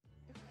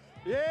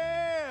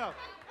Yeah.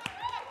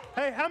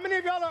 Hey, how many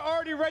of y'all are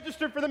already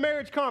registered for the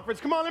marriage conference?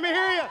 Come on, let me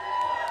hear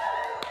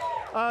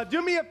you.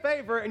 Do me a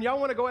favor, and y'all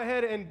want to go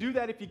ahead and do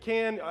that if you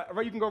can.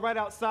 You can go right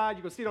outside.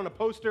 You can see it on a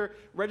poster,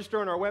 register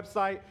on our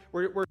website.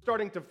 We're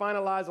starting to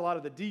finalize a lot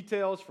of the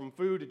details from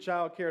food to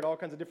childcare to all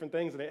kinds of different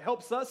things, and it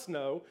helps us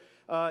know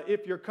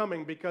if you're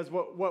coming, because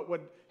what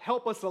would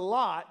help us a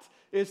lot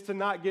is to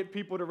not get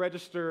people to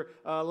register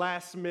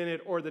last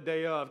minute or the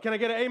day of. Can I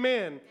get an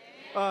amen?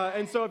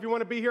 And so if you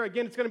want to be here,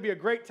 again, it's going to be a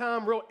great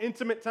time, real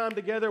intimate time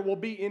together. We'll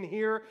be in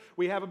here.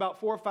 We have about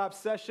 4 or 5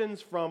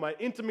 sessions, from an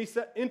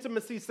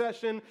intimacy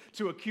session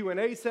to a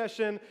Q&A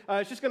session.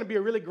 It's just going to be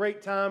a really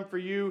great time for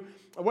you.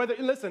 Whether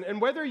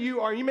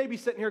you may be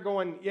sitting here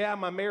going, yeah,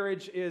 my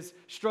marriage is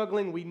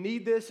struggling, we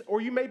need this.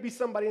 Or you may be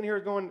somebody in here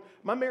going,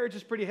 my marriage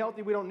is pretty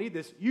healthy, we don't need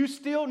this. You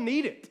still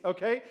need it,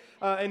 okay?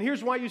 And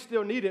here's why you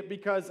still need it,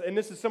 because, and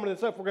this is some of the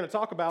stuff we're going to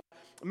talk about,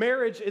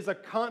 marriage is a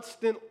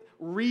constant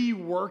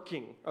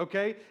reworking,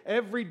 okay?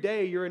 Every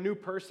day you're a new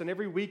person.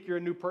 Every week you're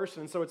a new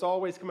person. So it's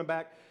always coming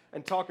back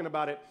and talking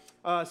about it.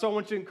 So I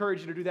want to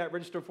encourage you to do that.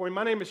 Register for me.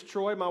 My name is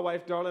Troy. My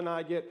wife, Darla, and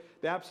I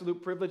get the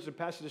absolute privilege to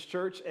pastor this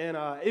church. And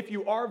if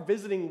you are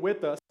visiting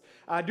with us,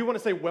 I do want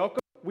to say welcome.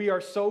 We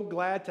are so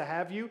glad to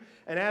have you.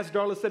 And as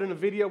Darla said in the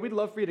video, we'd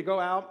love for you to go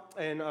out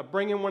and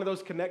bring in one of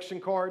those connection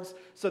cards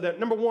so that,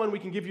 number one, we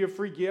can give you a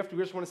free gift. We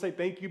just want to say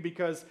thank you,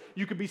 because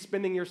you could be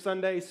spending your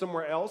Sunday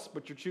somewhere else,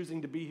 but you're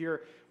choosing to be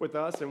here with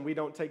us, and we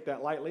don't take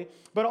that lightly.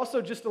 But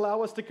also just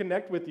allow us to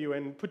connect with you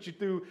and put you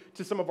through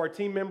to some of our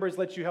team members,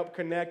 let you help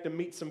connect and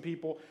meet some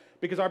people,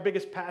 because our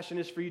biggest passion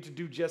is for you to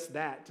do just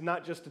that, to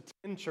not just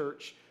attend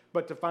church,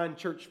 but to find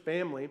church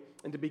family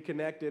and to be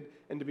connected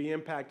and to be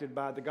impacted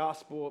by the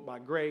gospel, by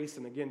grace,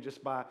 and again,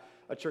 just by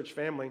a church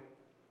family.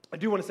 I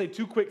do want to say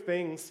 2 quick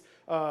things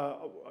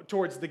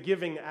towards the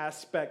giving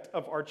aspect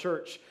of our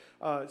church.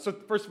 So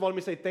first of all, let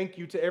me say thank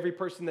you to every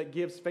person that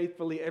gives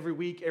faithfully every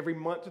week, every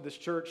month to this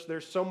church.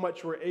 There's so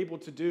much we're able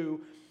to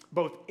do,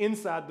 both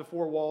inside the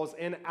 4 walls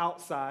and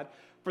outside.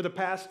 For the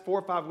past 4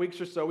 or 5 weeks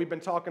or so, we've been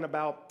talking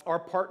about our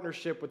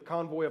partnership with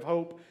Convoy of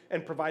Hope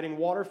and providing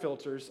water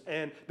filters,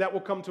 and that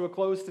will come to a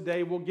close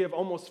today. We'll give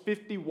almost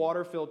 50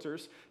 water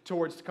filters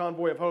towards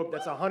Convoy of Hope.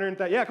 That's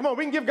 100,000. Yeah, come on,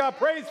 we can give God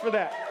praise for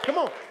that. Come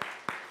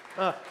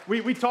on.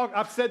 We talk.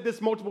 I've said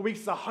this multiple weeks.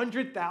 It's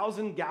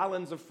 100,000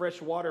 gallons of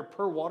fresh water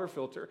per water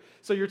filter.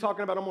 So you're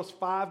talking about almost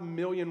 5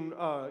 million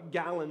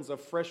gallons of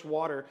fresh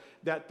water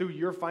that, through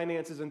your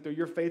finances and through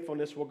your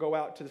faithfulness, will go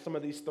out to some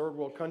of these third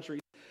world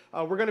countries.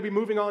 We're going to be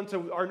moving on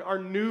to our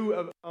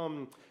new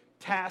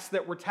task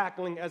that we're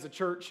tackling as a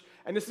church,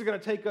 and this is going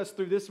to take us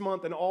through this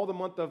month and all the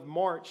month of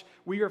March.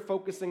 We are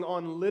focusing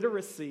on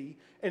literacy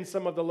in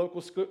some of the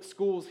local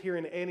schools here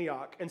in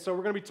Antioch, and so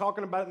we're going to be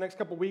talking about it the next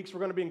couple of weeks.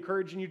 We're going to be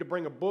encouraging you to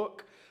bring a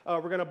book.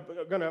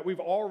 We've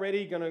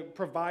already going to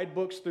provide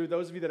books through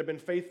those of you that have been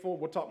faithful.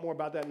 We'll talk more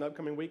about that in the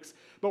upcoming weeks,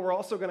 but we're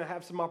also going to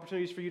have some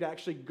opportunities for you to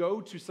actually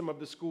go to some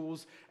of the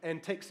schools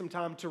and take some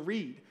time to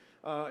read.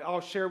 I'll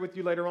share with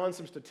you later on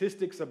some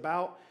statistics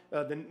about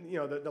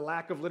the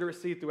lack of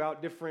literacy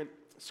throughout different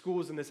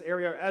schools in this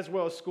area, as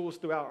well as schools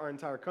throughout our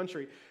entire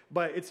country.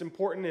 But it's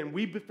important, and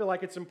we feel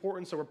like it's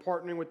important, so we're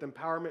partnering with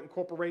Empowerment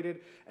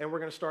Incorporated, and we're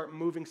going to start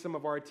moving some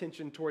of our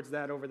attention towards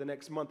that over the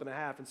next month and a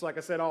half. And so, like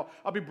I said, I'll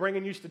be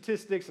bringing you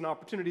statistics and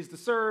opportunities to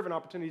serve and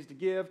opportunities to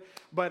give.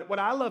 But what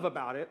I love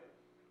about it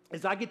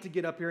is I get to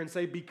get up here and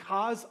say,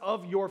 because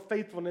of your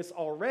faithfulness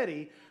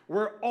already,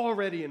 we're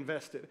already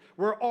invested.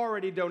 We're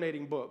already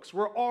donating books.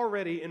 We're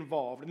already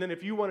involved. And then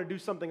if you want to do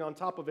something on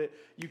top of it,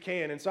 you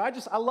can. And so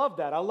I love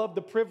that. I love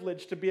the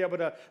privilege to be able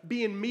to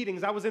be in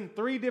meetings. I was in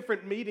 3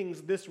 different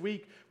meetings this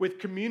week with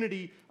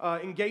community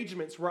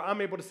engagements where I'm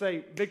able to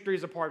say,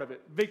 victory's a part of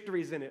it.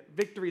 Victory's in it.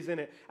 Victory's in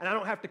it. And I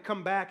don't have to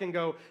come back and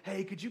go,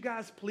 hey, could you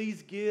guys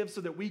please give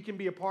so that we can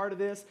be a part of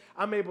this?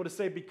 I'm able to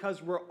say,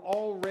 because we're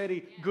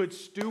already good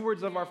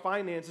stewards of our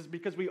finances,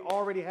 because we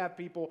already have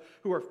people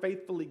who are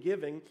faithfully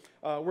giving,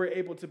 we're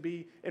able to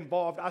be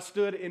involved. I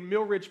stood in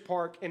Mill Ridge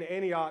Park in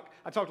Antioch.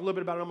 I talked a little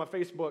bit about it on my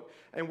Facebook,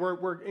 and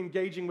we're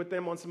engaging with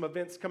them on some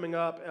events coming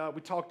up.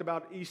 We talked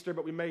about Easter,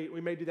 but we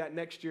may do that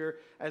next year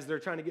as they're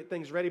trying to get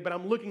things ready. But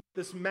I'm looking at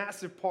this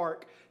massive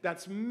park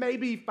that's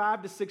maybe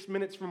 5 to 6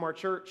 minutes from our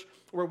church,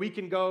 where we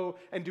can go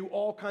and do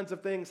all kinds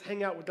of things,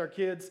 hang out with our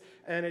kids,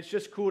 and it's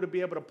just cool to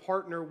be able to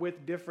partner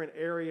with different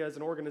areas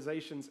and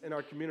organizations in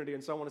our community.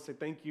 And so I want to say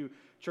thank you,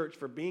 church,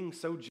 for being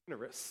so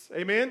generous.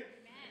 Amen?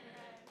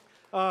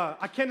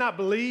 I cannot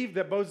believe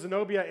that both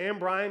Zenobia and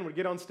Brian would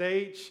get on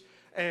stage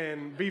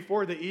and be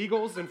for the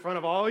Eagles in front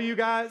of all you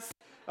guys.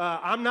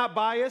 I'm not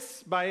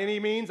biased by any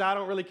means. I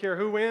don't really care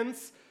who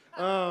wins.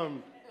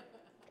 Can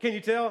you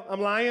tell I'm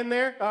lying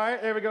there? All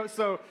right, there we go.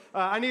 So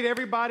I need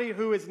everybody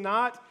who is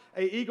not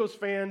a Eagles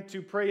fan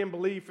to pray and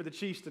believe for the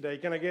Chiefs today.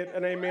 Can I get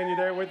an amen? You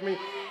there with me?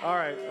 All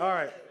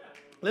right.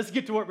 Let's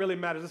get to what really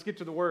matters. Let's get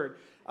to the Word.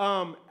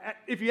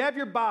 If you have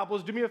your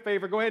Bibles, do me a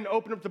favor. Go ahead and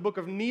open up the book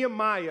of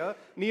Nehemiah.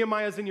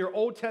 Nehemiah is in your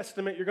Old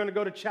Testament. You're going to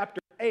go to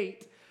chapter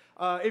 8.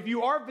 If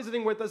you are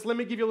visiting with us, let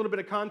me give you a little bit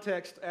of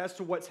context as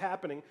to what's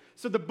happening.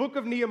 So the book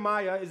of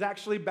Nehemiah is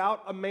actually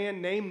about a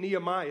man named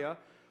Nehemiah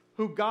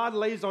who God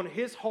lays on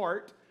his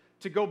heart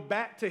to go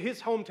back to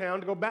his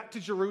hometown, to go back to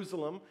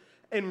Jerusalem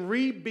and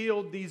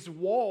rebuild these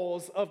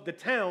walls of the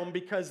town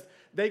because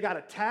they got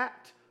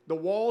attacked. The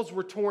walls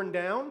were torn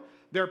down.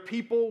 Their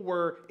people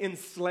were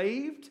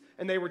enslaved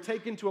and they were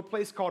taken to a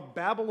place called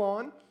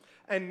Babylon.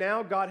 And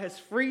now God has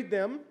freed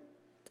them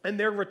and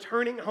they're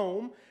returning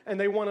home and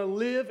they want to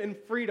live in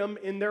freedom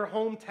in their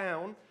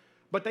hometown,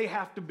 but they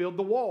have to build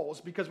the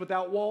walls because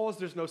without walls,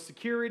 there's no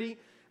security.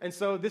 And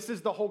so this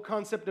is the whole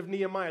concept of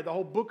Nehemiah. The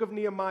whole book of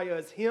Nehemiah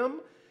is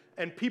him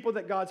and people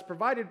that God's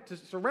provided to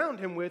surround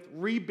him with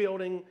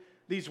rebuilding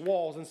these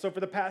walls. And so for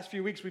the past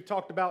few weeks, we've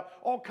talked about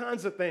all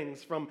kinds of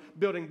things from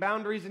building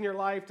boundaries in your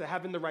life to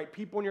having the right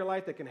people in your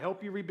life that can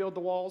help you rebuild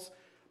the walls.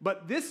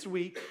 But this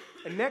week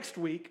and next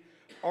week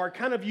are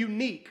kind of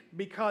unique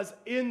because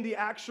in the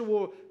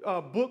actual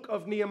book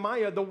of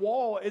Nehemiah, the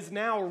wall is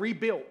now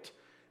rebuilt.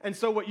 And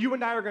so what you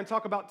and I are going to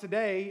talk about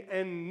today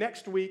and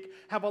next week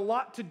have a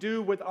lot to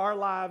do with our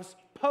lives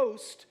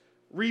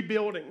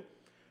post-rebuilding.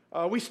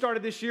 We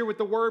started this year with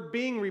the word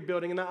being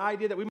rebuilding and the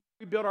idea that we might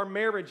rebuild our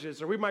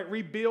marriages, or we might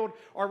rebuild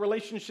our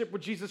relationship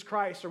with Jesus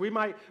Christ, or we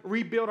might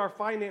rebuild our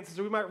finances,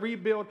 or we might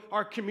rebuild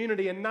our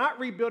community, and not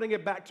rebuilding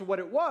it back to what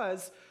it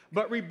was,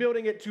 but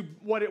rebuilding it to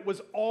what it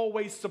was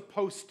always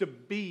supposed to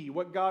be,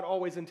 what God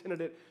always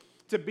intended it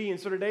to be. And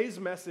so today's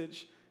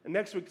message and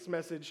next week's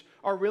message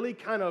are really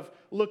kind of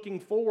looking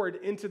forward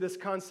into this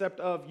concept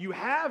of you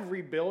have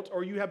rebuilt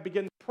or you have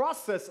begun the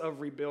process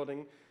of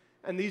rebuilding,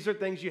 and these are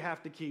things you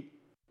have to keep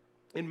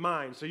in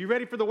mind. So you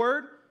ready for the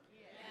word?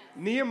 Yes.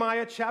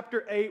 Nehemiah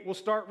chapter 8, we'll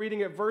start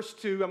reading at verse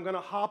 2. I'm going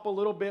to hop a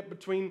little bit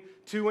between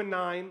 2 and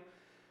 9,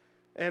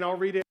 and I'll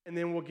read it and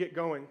then we'll get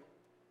going.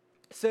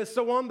 It says,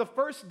 so on the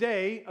first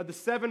day of the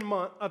seventh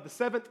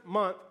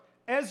month,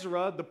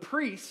 Ezra, the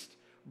priest,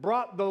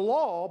 brought the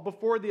law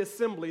before the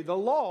assembly. The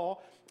law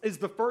is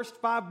the first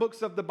 5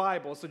 books of the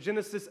Bible. So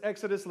Genesis,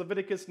 Exodus,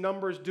 Leviticus,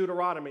 Numbers,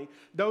 Deuteronomy.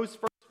 Those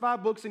first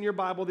 5 books in your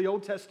Bible, the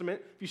Old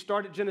Testament, if you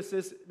start at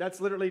Genesis,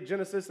 that's literally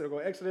Genesis. It'll go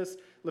Exodus,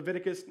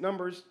 Leviticus,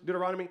 Numbers,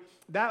 Deuteronomy.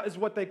 That is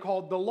what they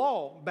called the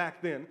law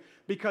back then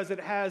because it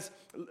has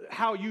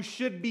how you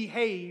should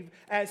behave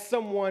as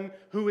someone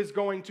who is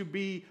going to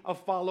be a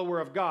follower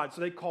of God. So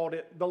they called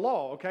it the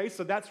law, okay?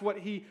 So that's what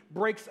he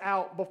breaks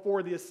out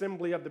before the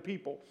assembly of the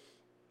people.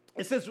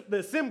 It says the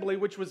assembly,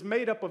 which was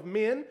made up of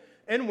men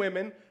and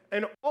women,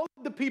 and all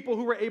of the people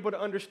who were able to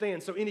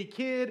understand. So any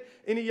kid,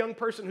 any young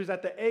person who's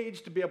at the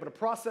age to be able to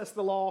process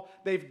the law,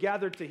 they've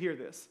gathered to hear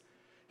this.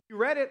 He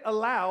read it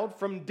aloud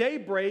from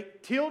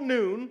daybreak till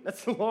noon,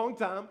 that's a long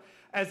time,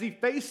 as he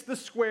faced the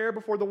square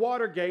before the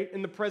water gate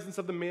in the presence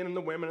of the men and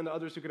the women and the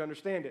others who could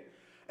understand it.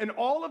 And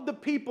all of the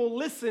people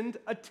listened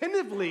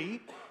attentively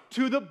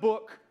to the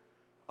book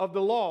of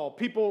the law.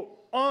 People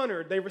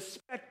honored, they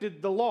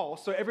respected the law,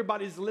 so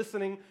everybody's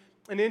listening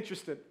and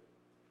interested.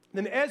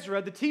 Then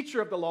Ezra, the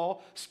teacher of the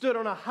law, stood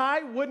on a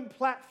high wooden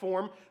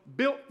platform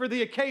built for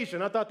the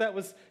occasion. I thought that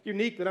was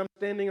unique that I'm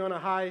standing on a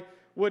high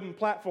wooden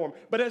platform.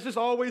 But it's just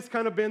always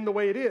kind of been the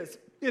way it is.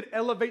 It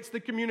elevates the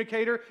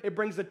communicator. It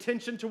brings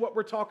attention to what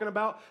we're talking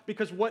about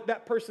because what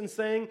that person's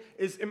saying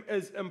is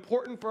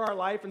important for our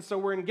life, and so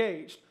we're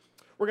engaged.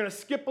 We're going to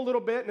skip a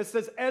little bit, and it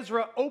says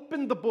Ezra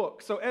opened the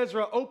book. So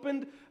Ezra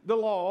opened the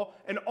law,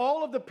 and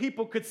all of the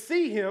people could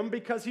see him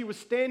because he was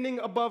standing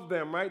above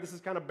them, right? This is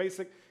kind of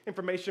basic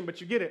information,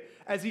 but you get it.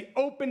 As he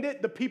opened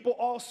it, the people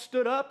all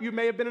stood up. You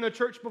may have been in a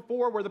church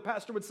before where the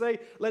pastor would say,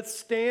 let's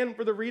stand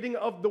for the reading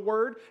of the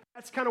word.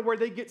 That's kind of where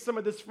they get some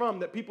of this from,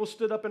 that people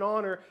stood up in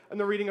honor in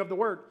the reading of the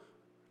word.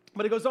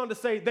 But it goes on to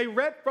say, they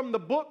read from the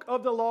book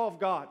of the law of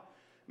God,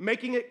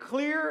 making it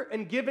clear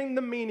and giving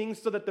the meaning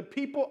so that the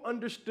people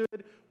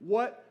understood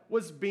what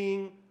was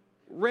being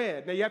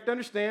read. Now you have to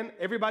understand,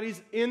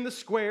 everybody's in the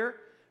square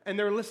and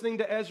they're listening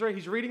to Ezra.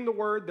 He's reading the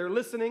word, they're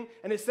listening,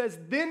 and it says,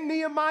 then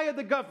Nehemiah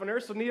the governor,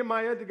 so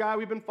Nehemiah, the guy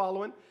we've been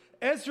following,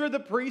 Ezra the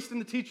priest and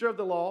the teacher of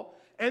the law,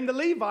 and the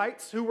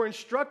Levites who were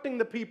instructing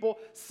the people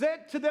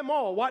said to them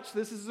all, watch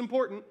this is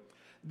important,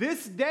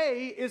 this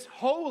day is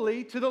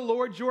holy to the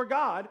Lord your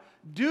God.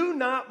 Do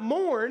not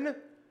mourn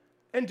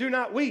and do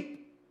not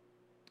weep.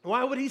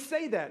 Why would he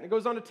say that? And it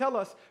goes on to tell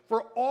us,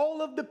 for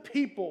all of the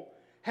people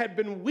had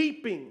been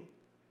weeping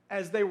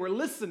as they were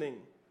listening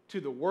to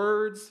the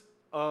words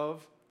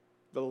of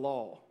the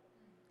law.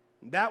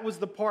 And that was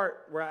the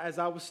part where, as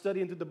I was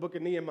studying through the book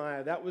of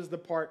Nehemiah, that was the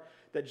part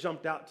that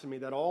jumped out to me,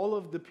 that all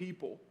of the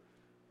people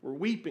were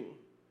weeping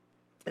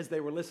as they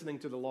were listening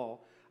to the law.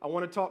 I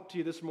want to talk to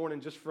you this morning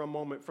just for a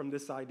moment from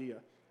this idea,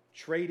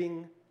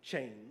 trading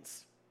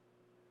chains.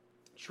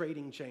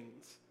 Trading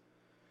chains.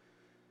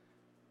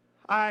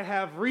 I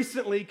have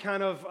recently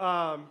kind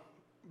of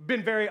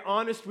been very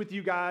honest with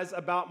you guys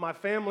about my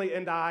family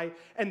and I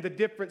and the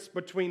difference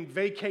between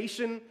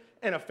vacation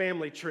and a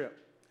family trip.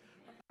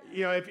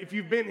 You know, if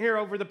you've been here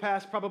over the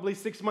past probably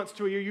 6 months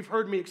to a year, you've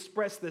heard me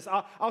express this.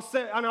 I'll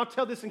say, and I'll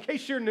tell this in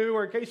case you're new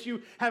or in case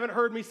you haven't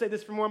heard me say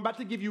this before. I'm about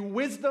to give you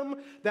wisdom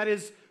that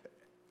is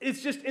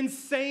it's just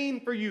insane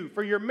for you,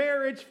 for your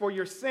marriage, for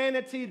your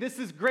sanity. This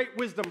is great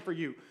wisdom for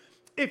you.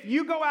 If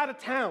you go out of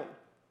town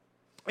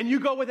and you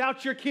go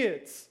without your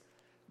kids,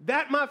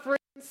 that, my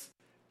friends,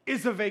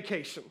 is a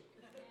vacation.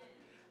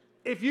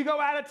 If you go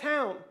out of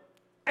town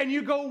and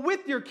you go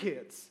with your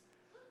kids,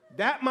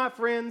 that, my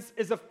friends,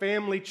 is a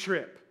family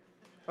trip,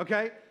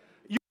 okay?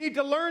 You need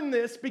to learn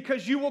this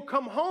because you will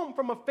come home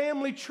from a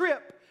family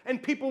trip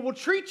and people will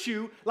treat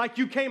you like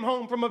you came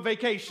home from a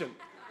vacation,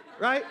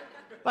 right?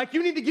 Like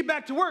you need to get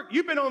back to work.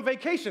 You've been on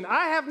vacation.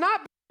 I have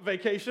not been on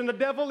vacation. The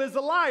devil is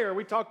a liar.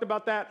 We talked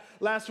about that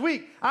last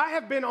week. I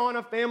have been on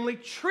a family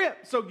trip.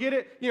 So get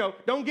it,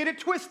 don't get it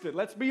twisted.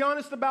 Let's be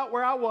honest about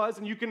where I was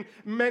and you can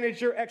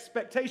manage your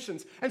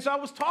expectations. And so I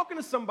was talking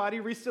to somebody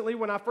recently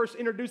when I first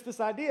introduced this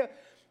idea.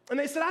 And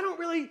they said, I don't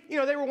really,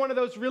 they were one of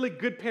those really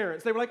good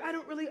parents. They were like, I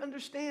don't really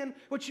understand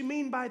what you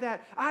mean by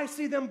that. I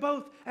see them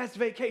both as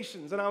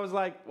vacations. And I was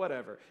like,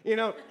 whatever,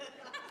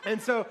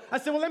 And so I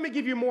said, well, let me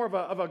give you more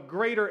of a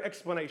greater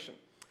explanation.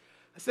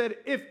 I said,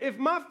 if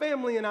my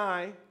family and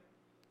I,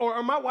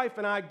 or my wife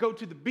and I go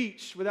to the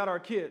beach without our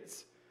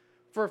kids,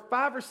 for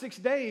 5 or 6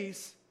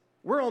 days,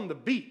 we're on the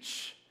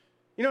beach.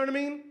 You know what I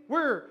mean?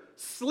 We're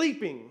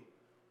sleeping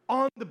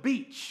on the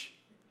beach.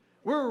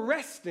 We're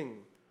resting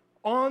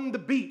on the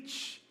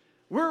beach.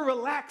 We're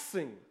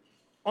relaxing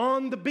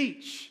on the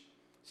beach.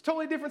 It's a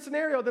totally different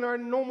scenario than our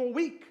normal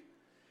week.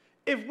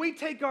 If we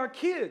take our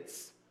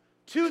kids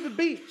to the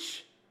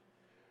beach,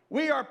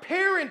 we are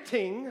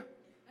parenting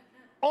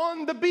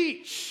on the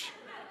beach.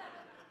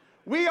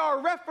 We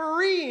are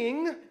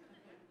refereeing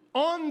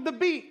on the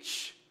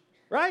beach,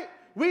 right?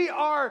 We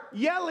are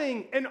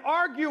yelling and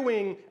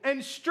arguing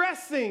and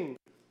stressing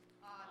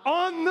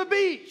on the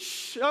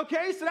beach,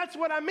 okay? So that's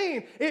what I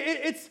mean.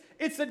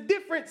 It's a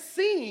different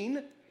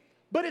scene,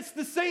 but it's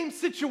the same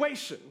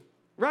situation,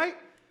 right?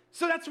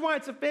 So that's why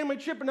it's a family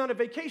trip and not a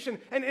vacation.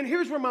 And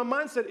here's where my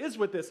mindset is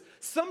with this.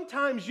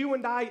 Sometimes you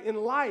and I in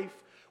life,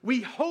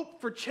 we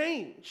hope for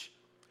change,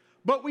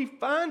 but we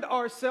find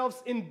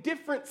ourselves in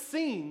different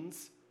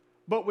scenes,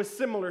 but with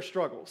similar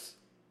struggles.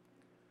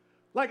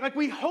 Like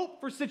we hope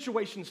for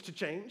situations to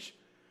change.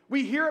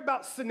 We hear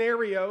about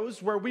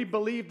scenarios where we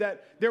believe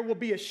that there will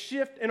be a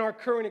shift in our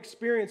current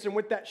experience, and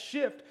with that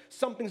shift,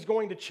 something's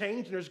going to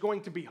change and there's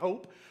going to be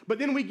hope. But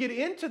then we get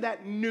into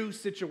that new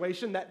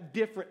situation, that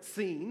different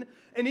scene,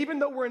 and even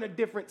though we're in a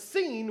different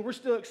scene, we're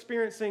still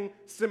experiencing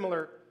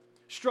similar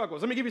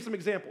struggles. Let me give you some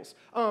examples.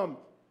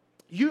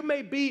 You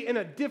may be in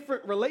a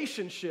different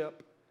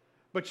relationship,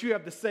 but you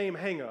have the same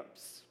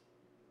hangups,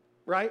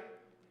 right?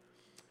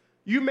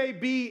 You may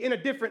be in a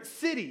different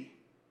city,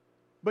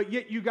 but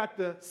yet you got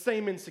the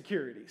same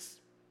insecurities.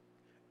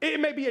 It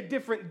may be a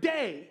different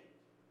day,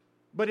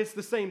 but it's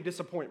the same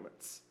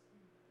disappointments.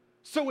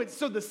 So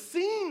the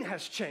scene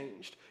has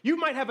changed. You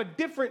might have a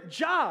different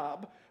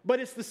job,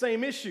 but it's the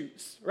same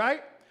issues,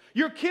 right?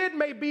 Your kid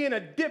may be in a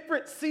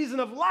different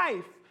season of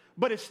life,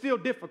 but it's still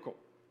difficult,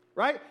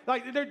 right?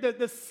 Like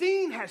the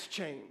scene has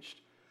changed,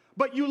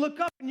 but you look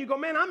up and you go,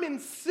 man, I'm in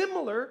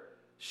similar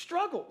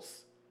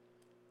struggles.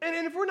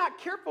 And if we're not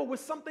careful with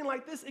something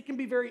like this, it can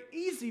be very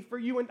easy for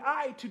you and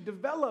I to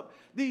develop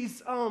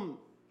these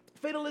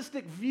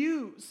fatalistic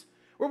views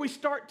where we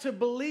start to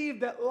believe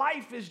that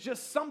life is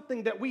just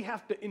something that we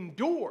have to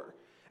endure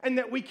and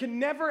that we can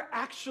never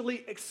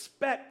actually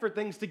expect for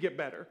things to get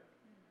better.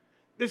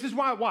 This is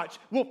why, watch,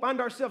 we'll find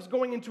ourselves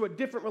going into a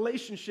different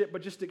relationship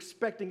but just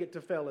expecting it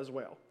to fail as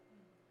well.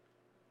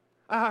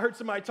 I heard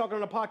somebody talking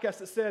on a podcast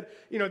that said,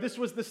 this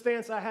was the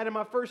stance I had in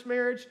my first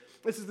marriage,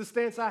 this is the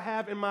stance I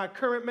have in my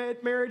current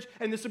marriage,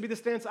 and this will be the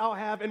stance I'll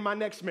have in my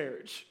next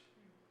marriage.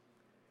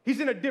 He's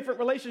in a different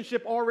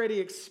relationship already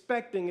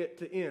expecting it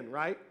to end,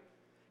 right?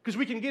 Because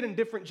we can get in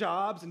different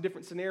jobs and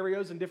different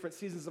scenarios and different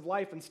seasons of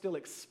life and still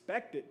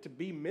expect it to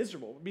be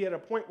miserable, be at a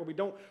point where we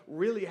don't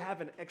really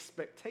have an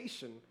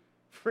expectation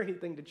for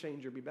anything to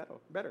change or be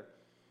better.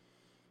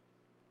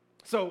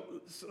 So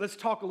let's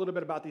talk a little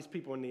bit about these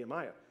people in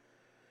Nehemiah.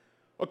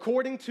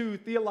 According to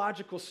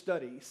theological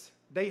studies,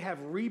 they have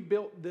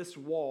rebuilt this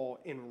wall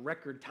in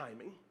record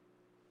timing.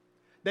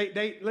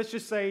 They let's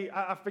just say,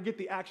 I forget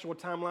the actual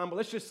timeline, but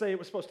let's just say it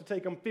was supposed to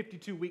take them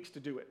 52 weeks to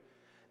do it.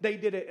 They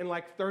did it in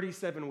like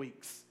 37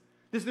 weeks.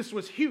 This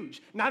was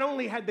huge. Not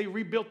only had they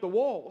rebuilt the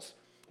walls,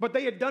 but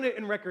they had done it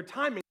in record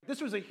timing.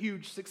 This was a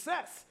huge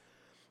success.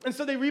 And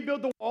so they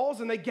rebuild the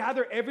walls and they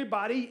gather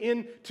everybody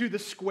into the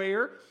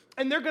square,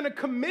 and they're going to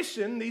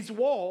commission these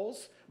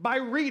walls by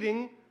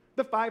reading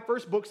the 5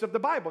 first books of the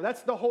Bible.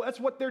 That's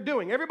what they're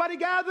doing. Everybody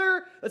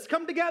gather, let's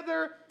come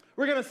together.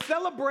 We're going to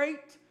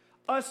celebrate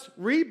us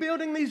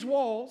rebuilding these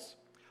walls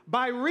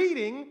by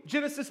reading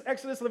Genesis,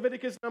 Exodus,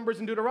 Leviticus, Numbers,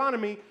 and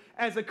Deuteronomy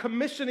as a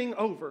commissioning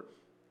over.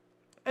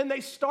 And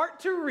they start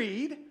to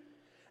read,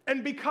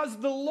 and because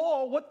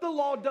what the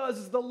law does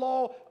is the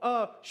law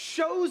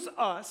shows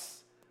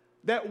us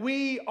that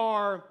we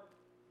are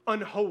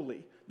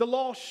unholy. The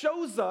law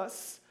shows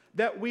us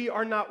that we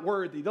are not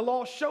worthy. The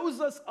law shows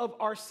us of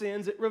our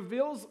sins, it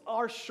reveals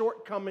our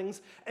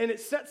shortcomings, and it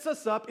sets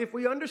us up, if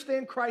we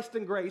understand Christ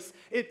and grace,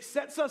 it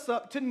sets us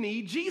up to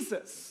need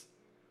Jesus.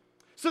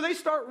 So they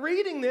start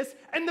reading this,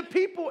 and the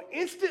people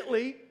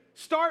instantly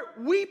start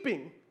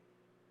weeping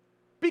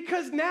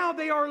because now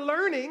they are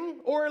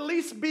learning, or at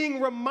least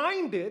being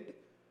reminded,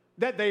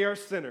 that they are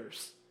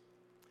sinners.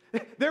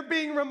 They're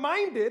being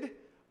reminded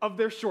of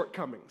their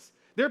shortcomings.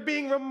 They're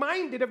being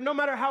reminded of no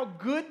matter how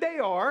good they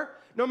are,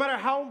 no matter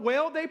how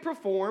well they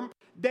perform,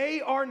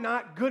 they are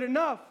not good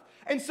enough.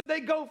 And so they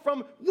go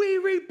from, we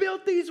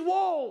rebuilt these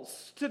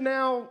walls, to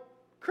now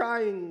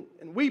crying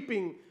and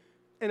weeping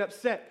and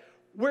upset.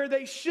 Where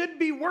they should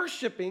be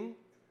worshiping,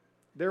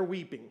 they're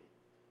weeping.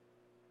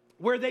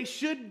 Where they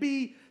should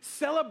be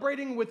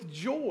celebrating with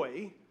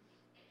joy,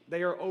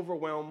 they are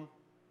overwhelmed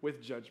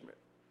with judgment.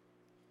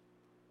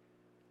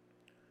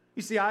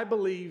 You see, I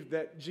believe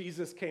that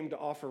Jesus came to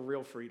offer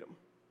real freedom.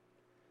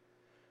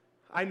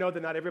 I know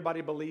that not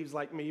everybody believes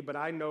like me, but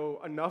I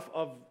know enough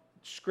of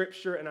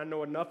Scripture and I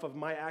know enough of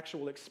my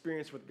actual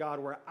experience with God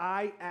where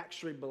I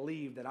actually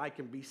believe that I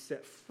can be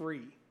set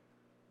free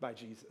by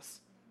Jesus.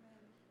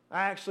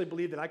 I actually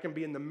believe that I can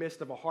be in the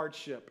midst of a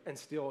hardship and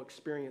still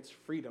experience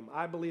freedom.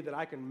 I believe that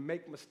I can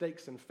make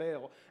mistakes and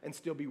fail and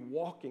still be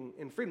walking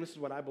in freedom. This is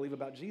what I believe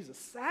about Jesus.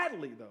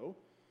 Sadly, though,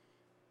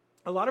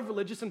 a lot of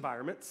religious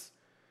environments,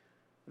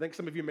 I think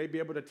some of you may be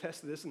able to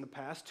attest to this in the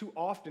past, too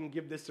often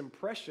give this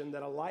impression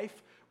that a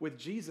life with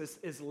Jesus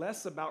is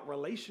less about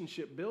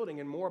relationship building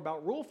and more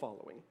about rule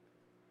following.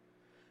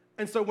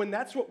 And so when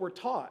that's what we're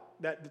taught,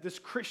 that this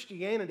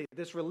Christianity,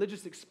 this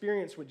religious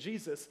experience with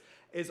Jesus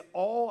is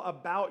all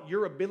about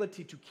your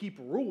ability to keep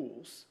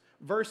rules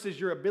versus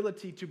your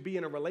ability to be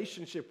in a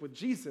relationship with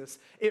Jesus,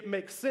 it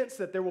makes sense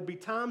that there will be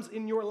times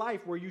in your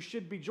life where you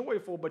should be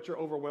joyful, but you're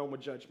overwhelmed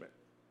with judgment.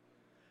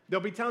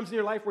 There'll be times in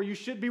your life where you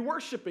should be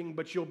worshiping,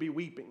 but you'll be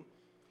weeping.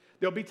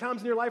 There'll be times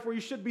in your life where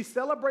you should be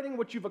celebrating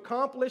what you've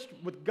accomplished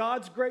with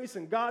God's grace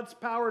and God's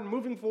power and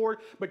moving forward,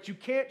 but you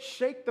can't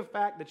shake the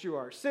fact that you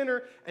are a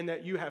sinner and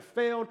that you have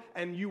failed,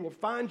 and you will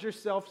find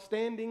yourself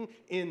standing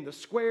in the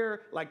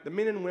square like the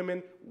men and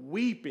women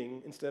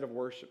weeping instead of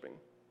worshiping.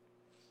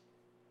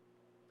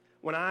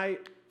 When I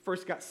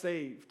first got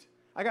saved,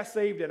 I got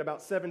saved at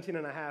about 17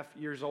 and a half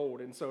years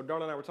old, and so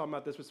Darla and I were talking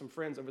about this with some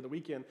friends over the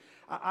weekend.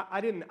 I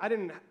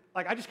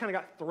just kind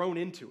of got thrown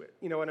into it,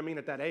 you know what I mean,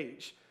 at that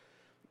age.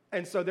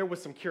 And so there was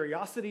some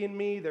curiosity in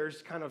me.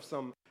 There's kind of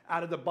some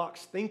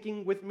out-of-the-box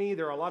thinking with me.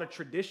 There are a lot of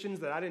traditions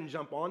that I didn't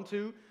jump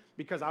onto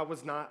because I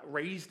was not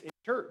raised in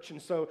church.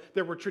 And so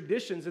there were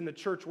traditions in the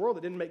church world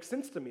that didn't make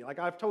sense to me. Like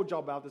I've told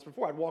y'all about this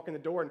before. I'd walk in the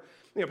door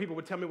and people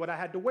would tell me what I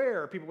had to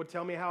wear. Or people would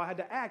tell me how I had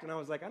to act. And I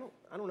was like,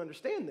 I don't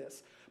understand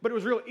this. But it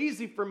was real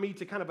easy for me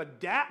to kind of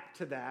adapt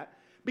to that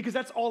because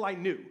that's all I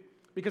knew.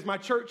 Because my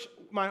church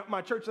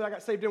that I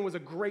got saved in was a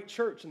great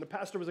church, and the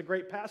pastor was a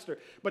great pastor.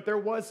 But there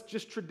was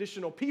just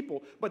traditional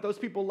people, but those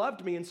people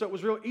loved me, and so it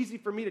was real easy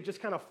for me to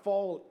just kind of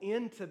fall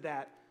into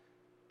that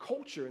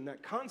culture and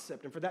that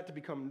concept, and for that to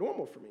become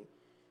normal for me.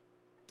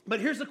 But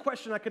here's a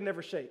question I could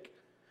never shake.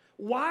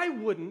 Why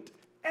wouldn't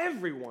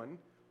everyone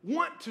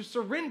want to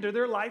surrender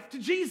their life to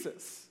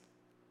Jesus?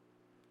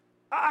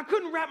 I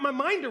couldn't wrap my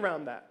mind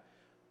around that.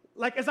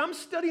 Like, as I'm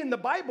studying the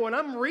Bible and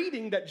I'm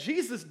reading that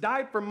Jesus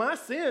died for my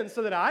sins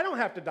so that I don't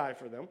have to die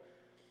for them,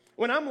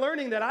 when I'm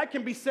learning that I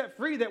can be set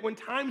free, that when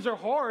times are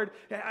hard,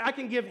 I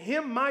can give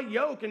him my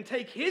yoke and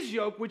take his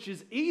yoke, which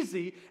is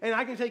easy, and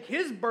I can take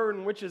his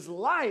burden, which is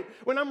light.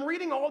 When I'm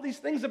reading all these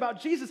things about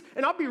Jesus,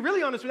 and I'll be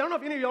really honest with you, I don't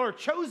know if any of y'all are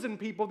Chosen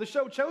people, the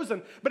show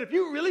Chosen, but if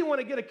you really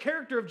want to get a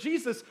character of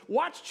Jesus,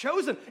 watch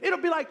Chosen.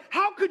 It'll be like,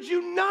 how could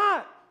you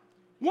not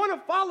want to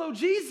follow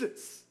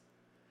Jesus?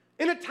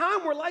 In a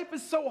time where life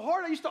is so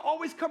hard, I used to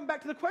always come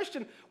back to the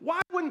question,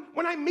 why when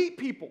I meet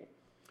people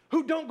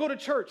who don't go to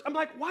church, I'm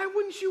like, why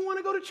wouldn't you want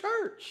to go to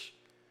church?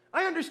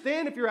 I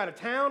understand if you're out of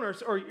town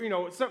or you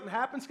know, something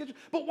happens,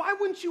 but why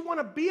wouldn't you want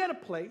to be at a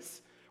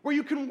place where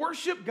you can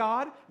worship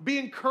God, be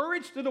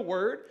encouraged through the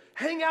Word,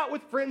 hang out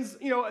with friends,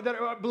 you know,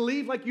 that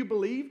believe like you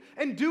believe,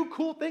 and do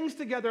cool things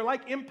together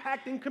like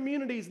impacting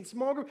communities and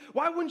small groups?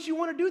 Why wouldn't you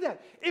want to do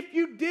that? If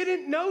you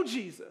didn't know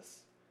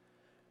Jesus,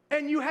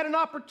 and you had an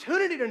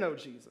opportunity to know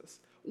Jesus,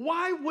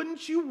 why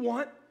wouldn't you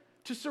want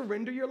to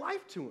surrender your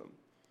life to him?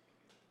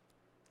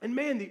 And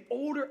man, the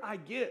older I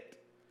get,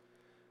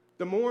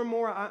 the more and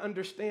more I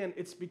understand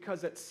it's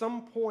because at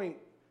some point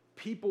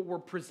people were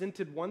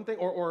presented one thing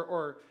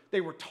or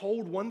they were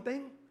told one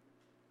thing,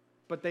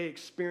 but they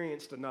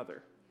experienced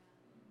another.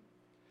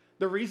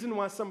 The reason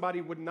why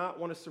somebody would not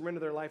want to surrender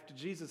their life to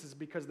Jesus is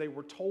because they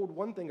were told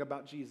one thing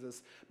about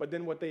Jesus, but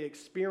then what they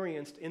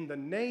experienced in the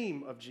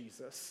name of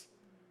Jesus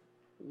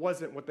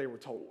wasn't what they were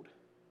told.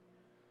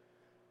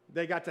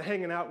 They got to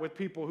hanging out with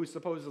people who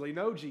supposedly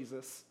know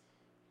Jesus,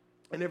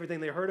 and everything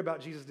they heard about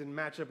Jesus didn't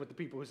match up with the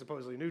people who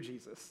supposedly knew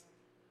Jesus.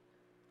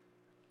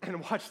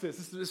 And watch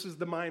this. This was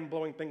the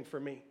mind-blowing thing for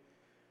me.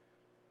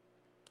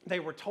 They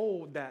were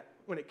told that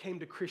when it came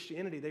to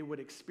Christianity, they would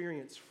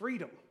experience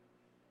freedom.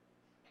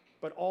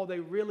 but all they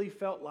really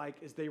felt like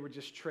is they were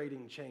just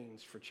trading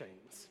chains for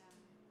chains.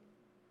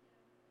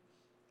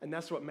 And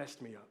that's what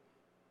messed me up.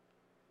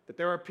 That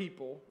there are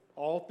people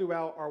all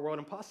throughout our world,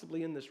 and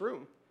possibly in this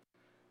room,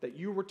 that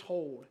you were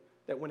told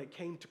that when it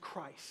came to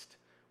Christ,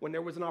 when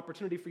there was an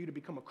opportunity for you to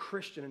become a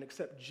Christian and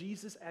accept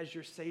Jesus as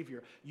your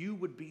Savior, you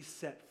would be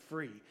set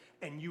free.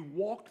 And you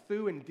walked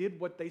through and did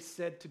what they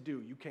said to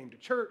do. You came to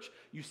church,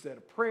 you said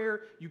a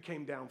prayer, you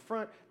came down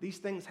front. These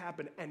things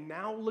happened. And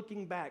now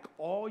looking back,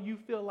 all you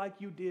feel like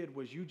you did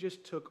was you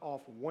just took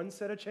off one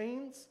set of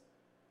chains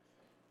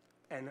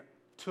and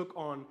took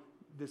on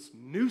this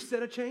new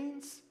set of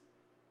chains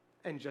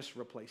and just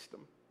replaced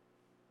them.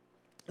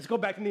 Let's go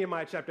back to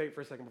Nehemiah chapter 8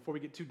 for a second before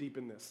we get too deep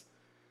in this.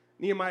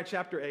 Nehemiah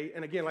chapter 8,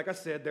 and again, like I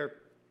said,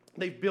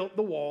 they've built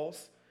the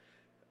walls.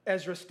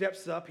 Ezra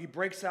steps up, he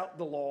breaks out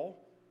the law,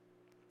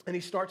 and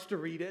he starts to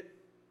read it.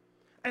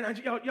 And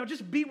y'all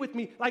just be with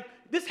me. Like,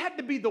 this had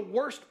to be the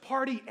worst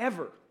party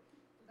ever.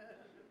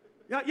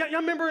 Y'all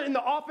remember in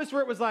the office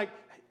where it was like,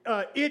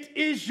 it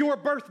is your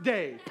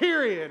birthday,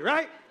 period,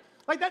 right?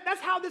 Like, that's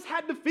how this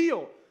had to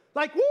feel.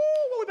 Like, woo,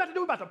 what we about to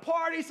do? We're about to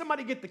party,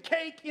 somebody get the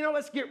cake,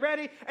 let's get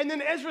ready. And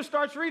then Ezra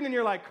starts reading, and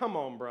you're like, come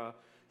on, bro.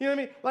 You know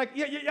what I mean? Like,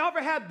 y'all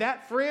ever had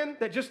that friend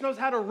that just knows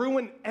how to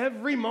ruin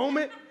every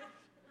moment?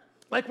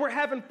 Like, we're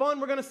having fun,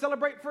 we're going to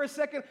celebrate for a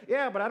second.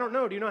 Yeah, but I don't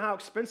know. Do you know how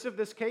expensive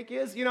this cake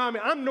is?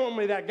 I'm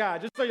normally that guy,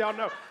 just so y'all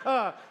know.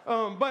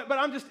 But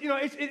I'm just,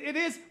 it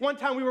is. One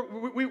time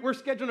we were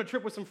scheduling a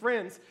trip with some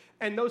friends,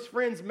 and those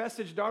friends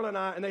messaged Darla and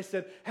I, and they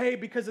said, hey,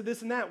 because of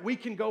this and that, we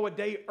can go a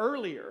day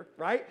earlier,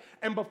 right?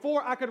 And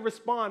before I could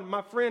respond,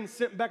 my friend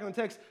sent back on the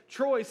text,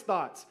 Troy's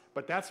thoughts,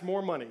 but that's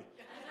more money.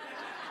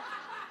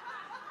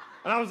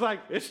 And I was like,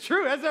 it's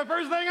true. That's the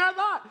first thing I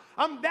thought.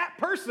 I'm that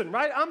person,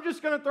 right? I'm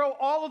just going to throw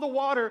all of the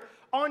water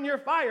on your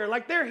fire.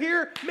 Like, they're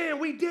here. Man,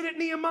 we did it,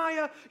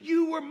 Nehemiah.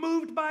 You were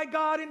moved by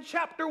God in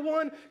chapter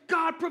 1.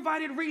 God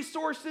provided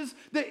resources.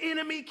 The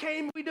enemy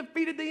came. We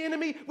defeated the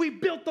enemy. We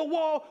built the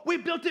wall. We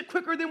built it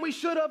quicker than we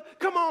should have.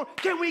 Come on.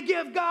 Can we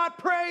give God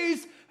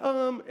praise?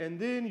 And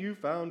then you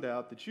found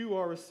out that you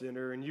are a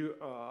sinner and you,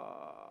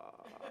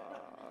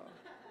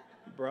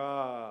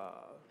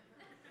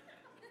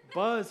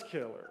 buzz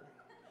killer.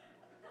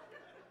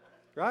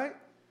 Right?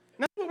 And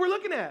that's what we're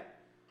looking at.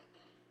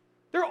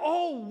 They're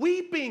all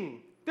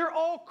weeping. They're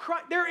all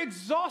crying. They're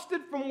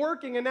exhausted from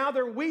working, and now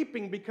they're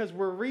weeping because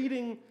we're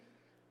reading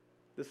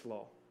this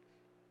law.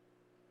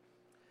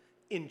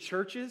 In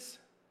churches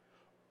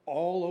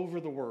all over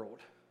the world,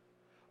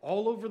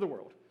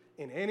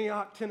 in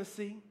Antioch,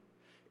 Tennessee,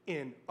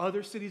 in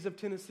other cities of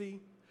Tennessee,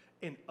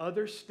 in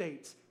other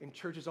states, in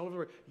churches all over the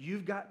world,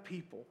 you've got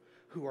people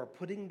who are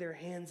putting their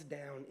hands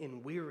down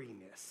in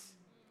weariness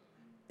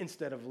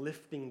instead of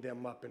lifting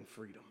them up in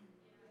freedom.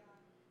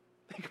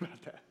 Think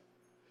about that.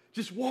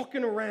 Just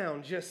walking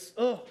around,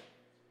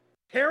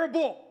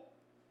 terrible.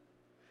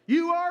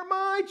 You are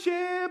my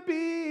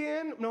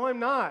champion. No, I'm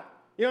not.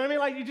 You know what I mean?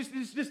 Like, you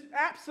just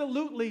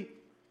absolutely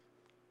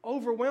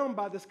overwhelmed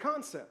by this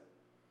concept.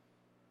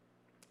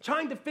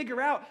 Trying to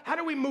figure out, how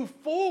do we move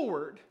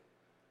forward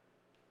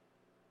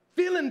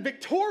feeling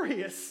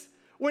victorious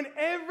when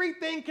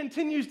everything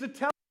continues to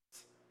tell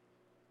us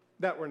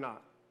that we're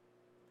not?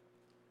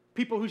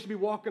 People who should be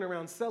walking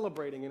around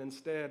celebrating, and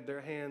instead their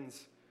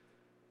hands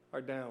are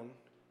down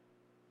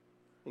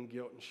in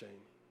guilt and shame.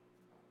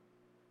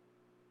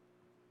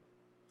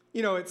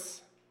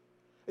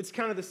 It's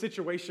kind of the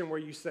situation where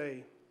you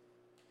say,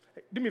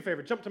 hey, do me a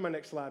favor, jump to my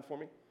next slide for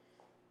me.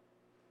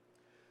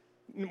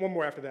 One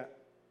more after that.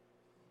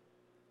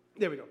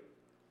 There we go.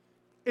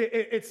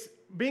 It's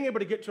being able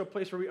to get to a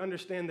place where we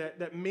understand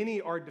that many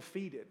are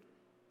defeated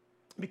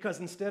because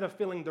instead of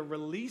feeling the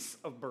release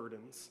of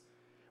burdens,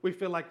 we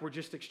feel like we're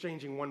just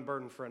exchanging one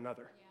burden for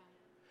another.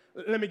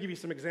 Yeah. Let me give you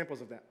some examples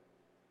of that.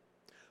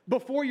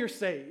 Before you're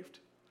saved,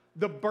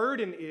 the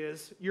burden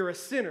is you're a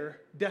sinner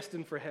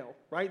destined for hell,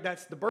 right?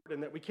 That's the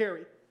burden that we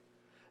carry.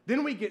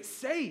 Then we get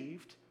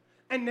saved,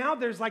 and now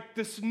there's like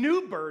this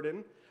new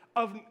burden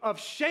of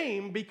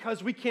shame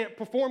because we can't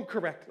perform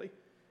correctly.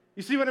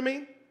 You see what I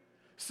mean?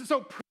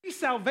 So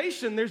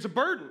pre-salvation, there's a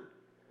burden.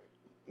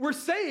 We're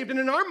saved, and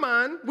in our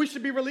mind, we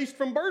should be released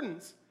from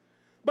burdens.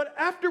 But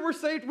after we're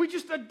saved,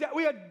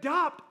 we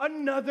adopt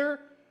another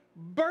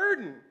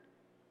burden.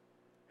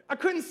 I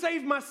couldn't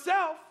save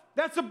myself.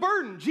 That's a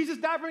burden. Jesus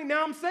died for me.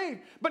 Now I'm saved.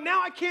 But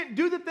now I can't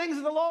do the things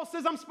that the law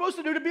says I'm supposed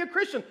to do to be a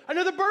Christian.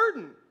 Another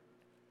burden.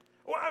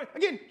 Well,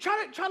 again,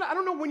 try to. I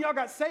don't know when y'all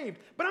got saved,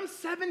 but I'm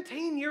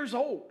 17 years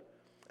old.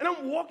 And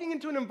I'm walking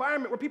into an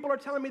environment where people are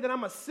telling me that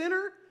I'm a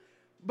sinner,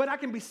 but I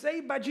can be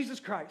saved by Jesus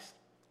Christ.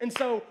 And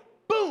so,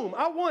 boom,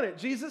 I want it.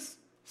 Jesus,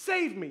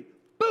 save me.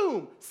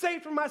 Boom,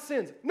 saved from my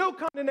sins. No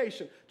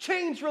condemnation.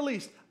 Chains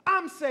released.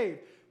 I'm saved.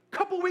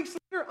 Couple weeks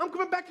later, I'm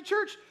coming back to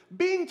church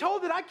being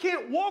told that I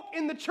can't walk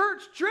in the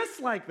church dressed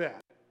like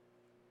that.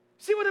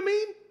 See what I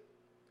mean?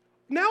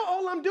 Now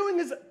all I'm doing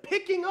is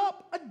picking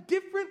up a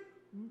different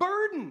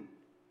burden.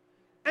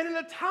 And in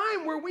a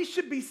time where we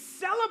should be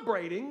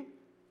celebrating,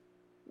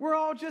 we're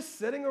all just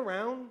sitting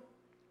around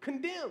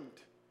condemned.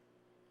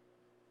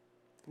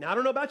 Now, I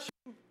don't know about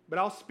you, but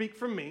I'll speak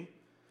from me.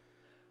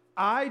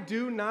 I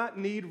do not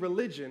need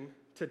religion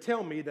to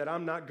tell me that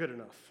I'm not good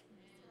enough.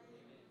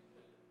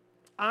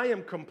 I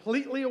am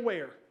completely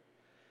aware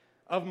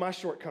of my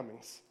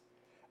shortcomings.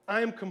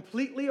 I am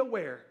completely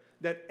aware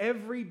that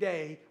every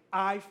day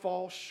I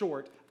fall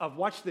short of,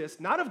 watch this,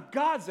 not of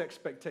God's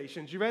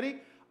expectations, you ready?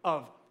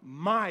 Of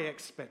my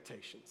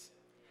expectations.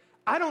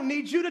 I don't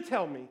need you to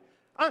tell me.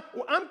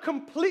 I'm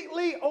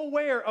completely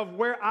aware of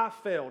where I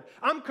failed.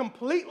 I'm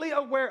completely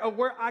aware of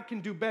where I can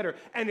do better,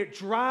 and it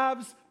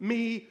drives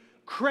me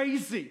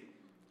crazy.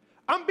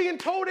 I'm being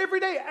told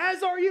every day,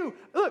 as are you.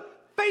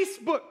 Look,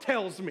 Facebook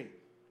tells me,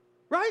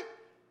 right?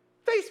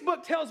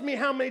 Facebook tells me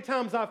how many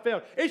times I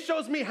failed. It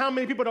shows me how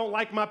many people don't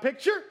like my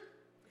picture.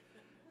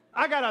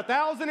 I got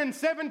 1,000 and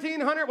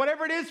 1,700,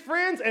 whatever it is,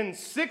 friends, and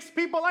 6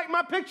 people like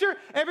my picture.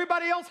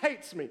 Everybody else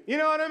hates me. You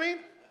know what I mean?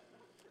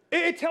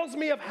 It tells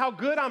me of how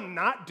good I'm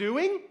not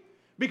doing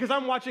because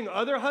I'm watching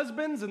other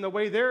husbands and the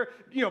way they're,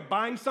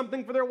 buying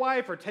something for their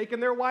wife or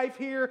taking their wife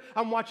here.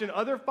 I'm watching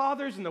other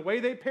fathers and the way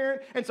they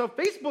parent. And so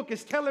Facebook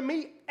is telling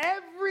me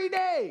every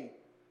day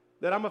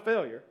that I'm a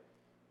failure.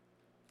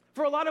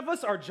 For a lot of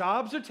us, our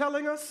jobs are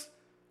telling us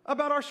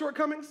about our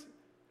shortcomings.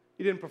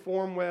 You didn't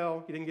perform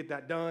well. You didn't get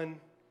that done.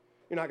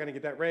 You're not going to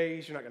get that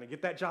raise. You're not going to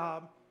get that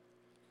job.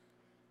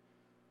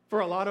 For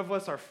a lot of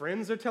us, our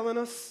friends are telling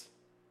us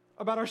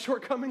about our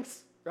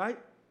shortcomings, right?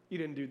 You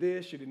didn't do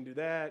this. You didn't do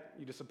that.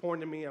 You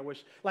disappointed me. I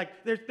wish.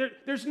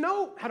 There's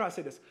no, how do I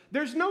say this?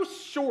 There's no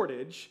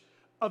shortage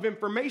of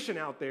information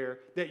out there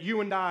that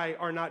you and I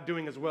are not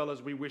doing as well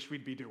as we wish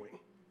we'd be doing.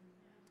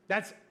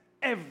 That's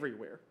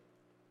everywhere.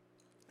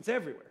 It's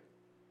everywhere.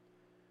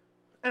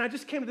 And I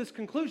just came to this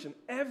conclusion.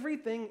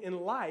 Everything in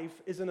life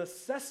is an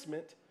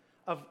assessment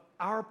of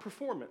our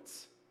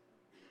performance.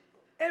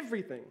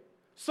 Everything.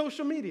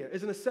 Social media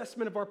is an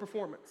assessment of our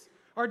performance.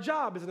 Our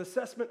job is an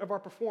assessment of our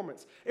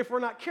performance. If we're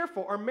not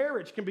careful, our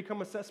marriage can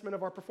become an assessment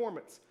of our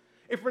performance.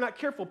 If we're not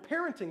careful,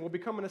 parenting will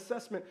become an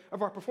assessment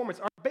of our performance.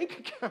 Our bank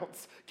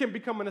accounts can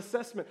become an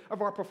assessment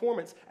of our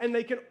performance. And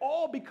they can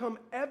all become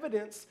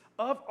evidence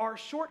of our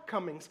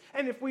shortcomings.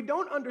 And if we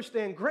don't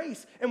understand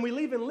grace and we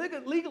live in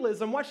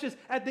legalism, watch this,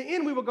 at the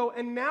end we will go,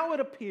 and now it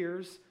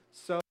appears,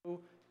 so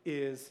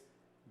is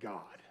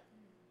God.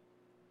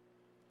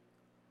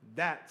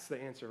 That's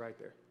the answer right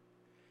there.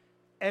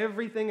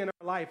 Everything in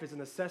our life is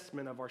an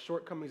assessment of our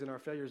shortcomings and our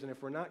failures. And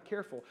if we're not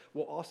careful,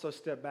 we'll also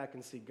step back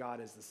and see God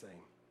is the same.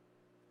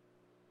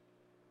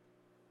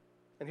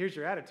 And here's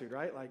your attitude,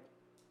 right?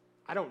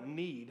 I don't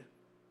need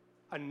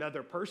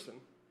another person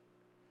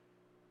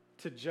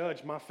to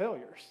judge my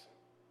failures.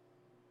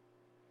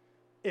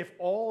 If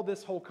all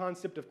this whole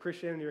concept of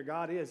Christianity or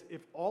God is,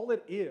 if all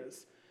it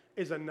is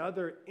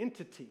another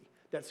entity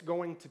that's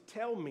going to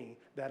tell me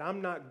that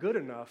I'm not good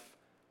enough,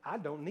 I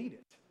don't need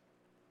it.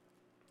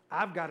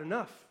 I've got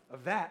enough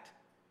of that.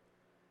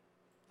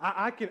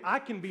 I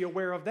can be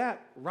aware of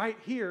that right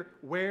here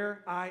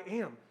where I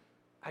am.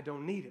 I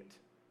don't need it.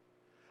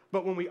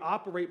 But when we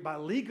operate by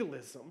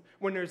legalism,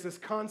 when there's this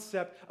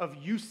concept of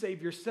you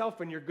save yourself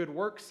and your good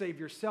works save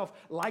yourself,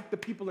 like the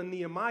people in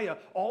Nehemiah,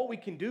 all we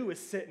can do is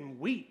sit and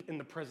weep in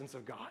the presence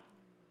of God.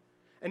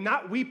 And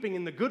not weeping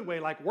in the good way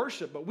like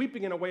worship, but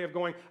weeping in a way of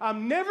going,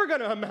 I'm never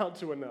going to amount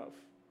to enough.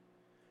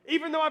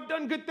 Even though I've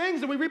done good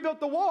things and we rebuilt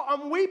the wall,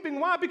 I'm weeping.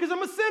 Why? Because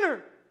I'm a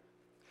sinner.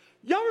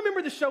 Y'all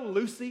remember the show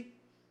Lucy?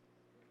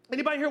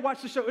 Anybody here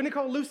watch the show? Isn't it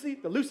called Lucy?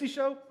 The Lucy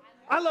Show?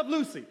 I love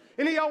Lucy.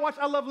 Any of y'all watch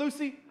I Love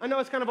Lucy? I know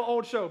it's kind of an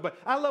old show, but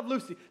I love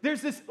Lucy.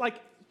 There's this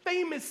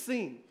famous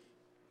scene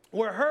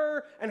where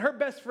her and her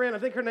best friend, I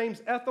think her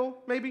name's Ethel,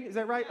 maybe? Is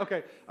that right?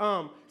 Okay.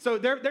 So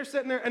they're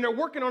sitting there and they're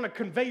working on a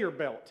conveyor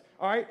belt,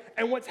 all right?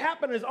 And what's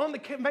happening is on the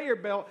conveyor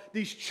belt,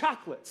 these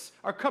chocolates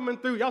are coming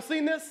through. Y'all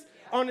seen this?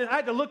 I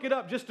had to look it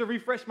up just to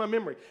refresh my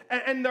memory.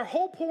 And their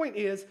whole point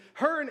is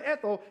her and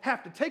Ethel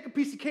have to take a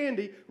piece of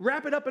candy,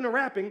 wrap it up in a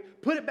wrapping,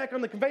 put it back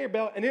on the conveyor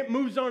belt, and it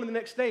moves on to the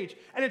next stage.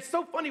 And it's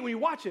so funny when you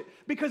watch it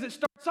because it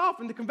starts off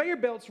and the conveyor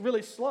belt's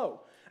really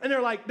slow. And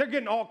they're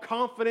getting all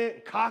confident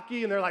and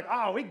cocky, and they're like,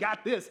 oh, we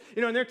got this.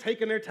 And they're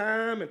taking their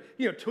time and,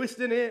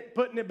 twisting it,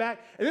 putting it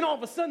back. And then all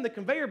of a sudden, the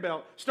conveyor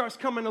belt starts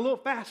coming a little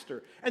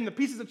faster, and the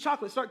pieces of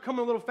chocolate start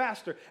coming a little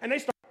faster, and they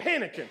start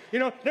panicking.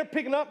 They're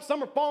picking up,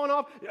 some are falling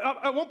off.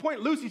 At one point,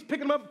 Lucy's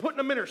picking them up and putting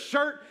them in her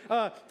shirt.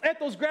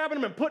 Ethel's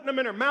grabbing them and putting them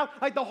in her mouth.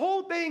 The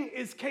whole thing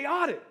is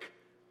chaotic.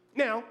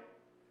 Now,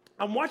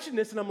 I'm watching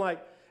this, and I'm like,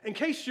 in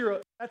case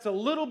that's a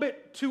little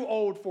bit too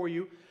old for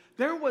you,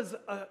 there was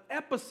an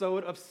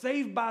episode of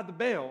Saved by the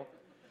Bell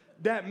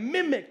that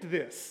mimicked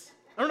this.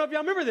 I don't know if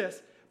y'all remember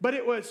this, but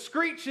it was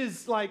Screech's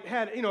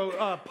had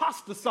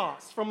pasta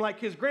sauce from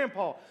his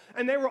grandpa,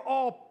 and they were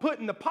all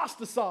putting the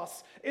pasta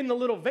sauce in the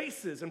little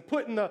vases and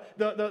putting the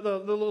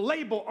little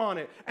label on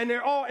it, and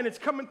it's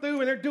coming through,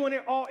 and they're doing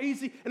it all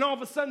easy, and all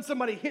of a sudden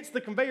somebody hits the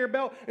conveyor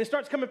belt and it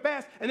starts coming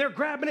fast, and they're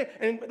grabbing it,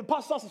 and the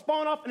pasta sauce is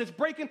falling off and it's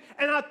breaking.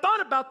 And I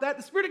thought about that.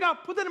 The Spirit of God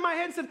put that in my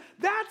head and said,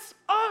 "That's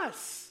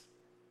us."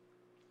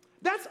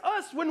 That's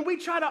us when we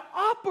try to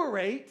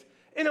operate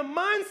in a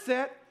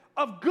mindset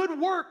of good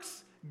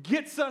works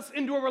gets us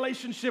into a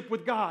relationship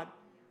with God.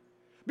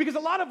 Because a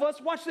lot of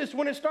us, watch this,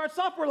 when it starts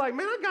off, we're like,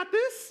 man, I got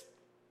this.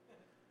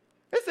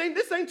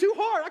 This ain't too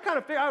hard. I kind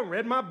of figured, I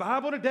read my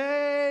Bible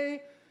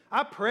today.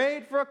 I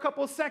prayed for a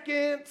couple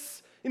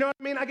seconds. You know what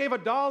I mean? I gave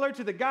 $1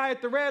 to the guy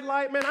at the red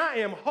light. Man, I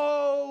am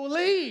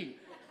holy.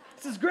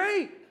 This is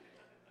great.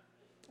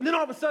 And then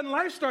all of a sudden,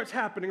 life starts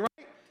happening, right?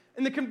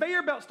 And the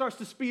conveyor belt starts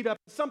to speed up.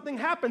 Something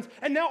happens.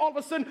 And now all of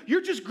a sudden,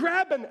 you're just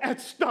grabbing at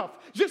stuff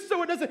just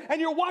so it doesn't, and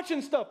you're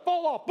watching stuff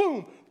fall off.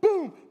 Boom,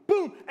 boom,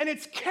 boom. And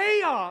it's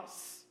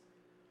chaos.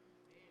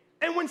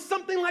 And when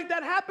something like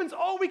that happens,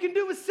 all we can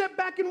do is sit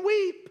back and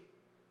weep.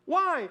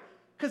 Why?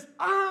 Because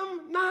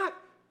I'm not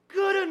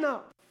good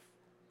enough.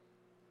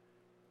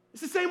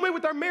 It's the same way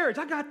with our marriage.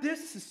 I got this.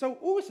 This is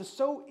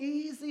so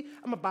easy.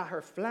 I'm going to buy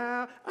her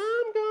flowers.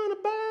 I'm going to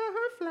buy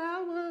her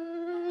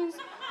flowers.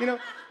 You know.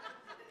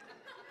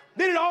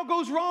 Then it all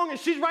goes wrong and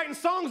she's writing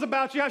songs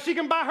about you, how she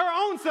can buy her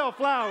own self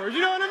flowers. You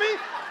know what I mean?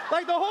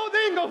 Like the whole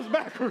thing goes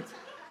backwards.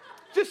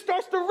 Just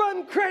starts to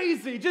run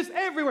crazy, just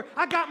everywhere.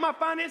 I got my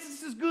finances,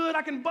 this is good,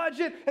 I can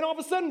budget, and all of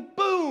a sudden,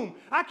 boom,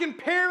 I can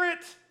parent.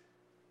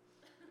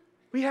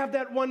 We have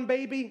that one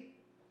baby.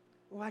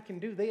 Oh, I can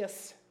do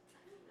this.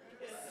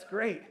 It's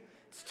great.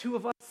 It's 2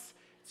 of us.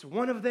 It's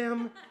 1 of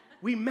them.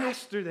 We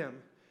master them.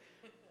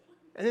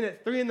 And then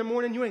at 3 in the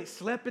morning, you ain't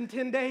slept in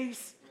 10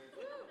 days.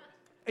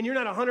 And you're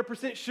not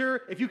 100%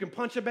 sure if you can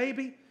punch a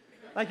baby.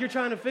 Like you're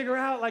trying to figure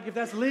out like if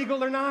that's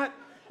legal or not.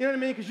 You know what I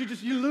mean?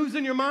 Because you're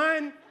losing your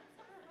mind.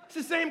 It's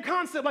the same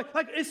concept. Like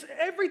it's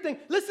everything.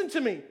 Listen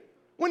to me.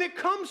 When it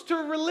comes to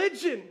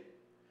religion,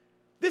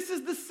 this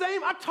is the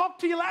same. I talked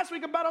to you last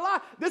week about a lie.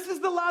 This is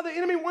the lie the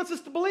enemy wants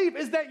us to believe,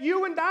 is that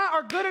you and I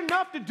are good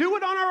enough to do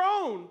it on our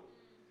own.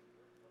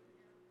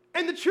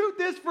 And the truth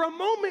is, for a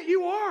moment,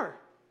 you are.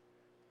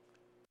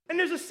 And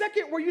there's a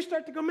second where you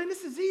start to go, man,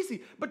 this is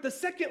easy. But the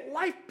second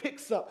life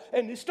picks up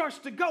and it starts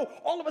to go,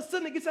 all of a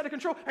sudden it gets out of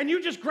control and you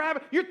just grab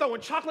it. You're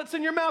throwing chocolates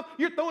in your mouth.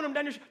 You're throwing them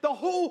down your the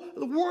whole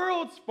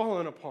world's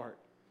falling apart.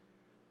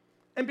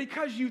 And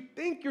because you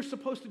think you're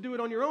supposed to do it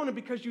on your own, and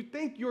because you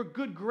think your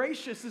good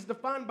gracious is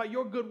defined by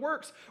your good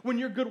works, when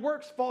your good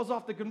works falls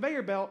off the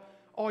conveyor belt,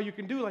 all you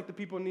can do, like the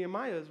people in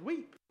Nehemiah, is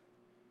weep.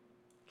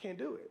 Can't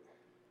do it.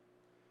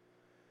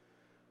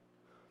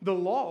 The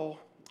law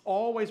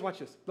always, watch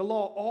this, the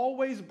law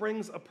always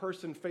brings a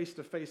person face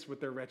to face with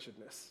their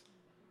wretchedness.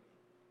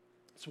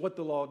 It's what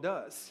the law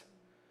does.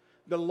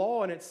 The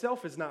law in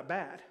itself is not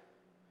bad.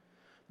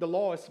 The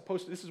law is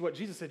supposed to, this is what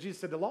Jesus said. Jesus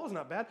said, the law is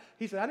not bad.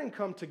 He said, I didn't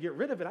come to get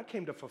rid of it. I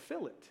came to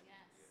fulfill it.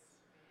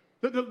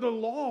 Yes. The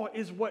law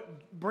is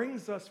what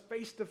brings us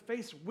face to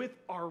face with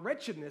our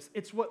wretchedness.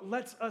 It's what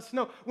lets us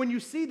know. When you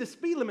see the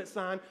speed limit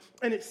sign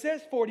and it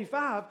says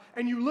 45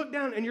 and you look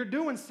down and you're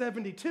doing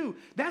 72,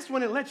 that's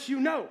when it lets you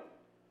know.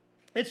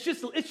 It's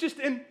just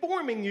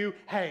informing you,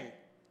 hey,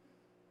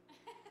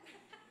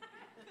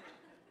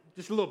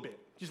 just a little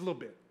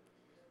bit.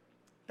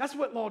 That's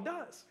what law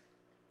does.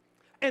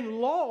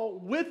 And law,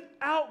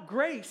 without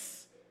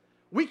grace,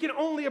 we can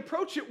only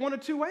approach it 1 or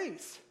 2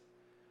 ways.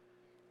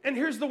 And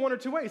here's the 1 or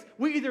 2 ways.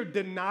 We either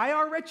deny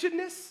our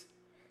wretchedness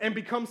and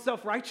become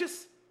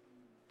self-righteous.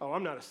 Oh,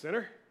 I'm not a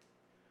sinner.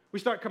 We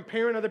start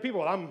comparing other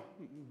people. Well, I'm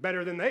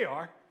better than they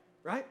are,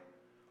 right?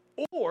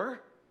 Or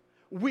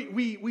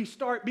we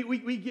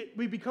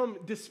become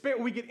despair.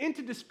 We get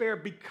into despair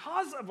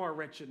because of our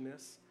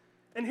wretchedness.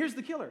 And here's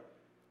the killer.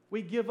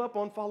 We give up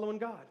on following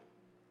God.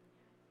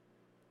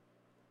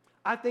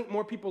 I think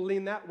more people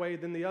lean that way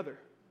than the other.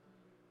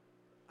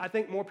 I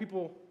think more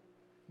people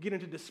get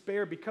into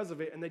despair because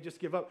of it and they just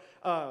give up.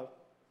 Darla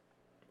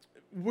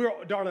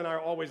and I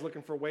are always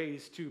looking for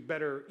ways to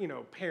better,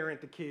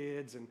 parent the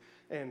kids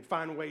and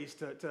find ways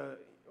to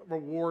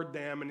reward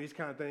them and these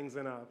kind of things.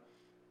 And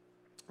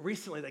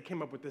recently they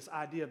came up with this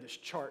idea of this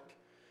chart.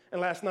 And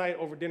last night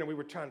over dinner, we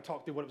were trying to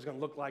talk through what it was going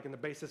to look like and the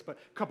basis. But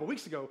a couple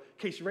weeks ago,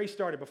 Casey Ray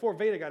started. Before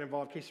Veda got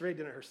involved, Casey Ray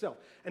did it herself.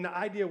 And the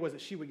idea was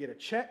that she would get a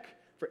check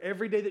for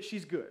every day that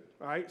she's good,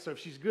 all right? So if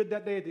she's good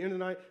that day, at the end of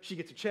the night, she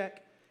gets a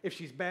check. If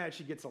she's bad,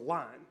 she gets a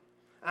line.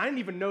 I didn't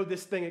even know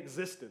this thing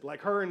existed.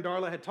 Like her and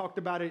Darla had talked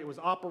about it. It was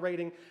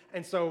operating.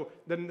 And so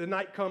the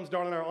night comes,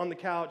 Darla and I are on the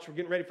couch. We're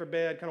getting ready for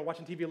bed, kind of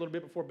watching TV a little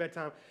bit before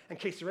bedtime. And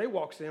Casey Ray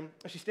walks in,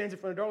 and she stands in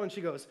front of Darla, and she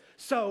goes,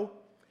 so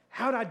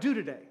how'd I do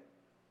today?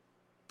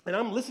 And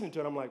I'm listening to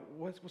it. I'm like,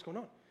 what's going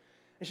on?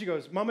 And she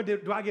goes, Mama,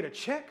 do I get a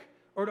check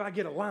or do I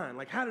get a line?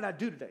 Like, how did I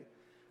do today?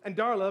 And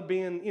Darla,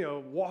 being,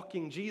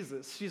 walking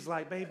Jesus, she's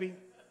like, baby,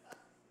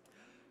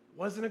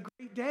 wasn't a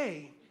great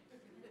day.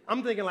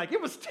 I'm thinking like,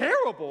 it was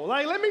terrible.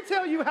 Like, let me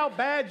tell you how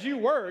bad you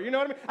were. You know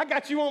what I mean? I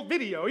got you on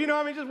video. You know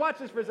what I mean? Just watch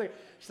this for a second.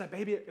 She's like,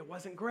 baby, it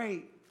wasn't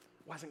great.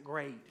 It wasn't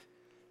great.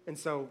 And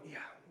so, yeah,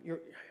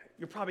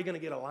 you're probably going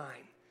to get a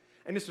line.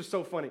 And this was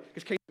so funny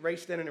because Casey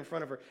Ray's standing in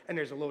front of her and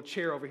there's a little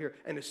chair over here.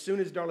 And as soon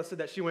as Darla said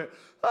that, she went,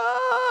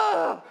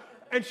 ah!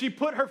 And she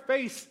put her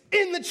face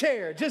in the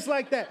chair just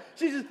like that.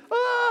 She just,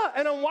 ah!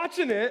 And I'm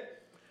watching it.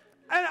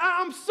 And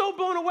I'm so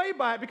blown away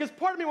by it because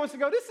part of me wants to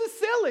go, this is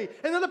silly.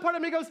 And the other part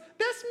of me goes,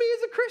 that's me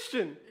as a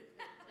Christian.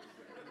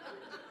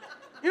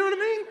 You know what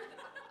I mean?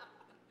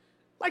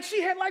 Like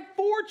she had like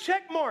 4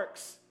 check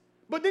marks.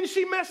 But then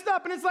she messed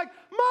up and it's like,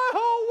 my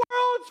whole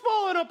world's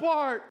falling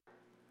apart.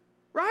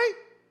 Right?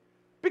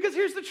 Because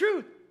here's the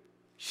truth.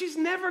 She's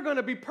never going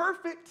to be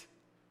perfect.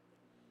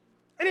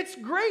 And it's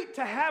great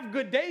to have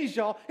good days,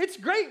 y'all. It's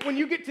great when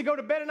you get to go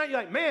to bed at night. You're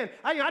like, man,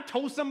 I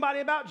told somebody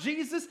about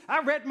Jesus.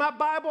 I read my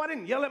Bible. I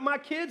didn't yell at my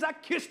kids. I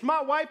kissed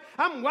my wife.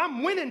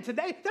 I'm winning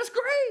today. That's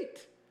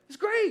great. It's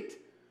great.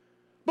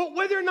 But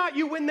whether or not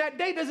you win that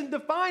day doesn't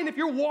define if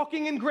you're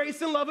walking in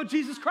grace and love of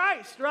Jesus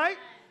Christ, right?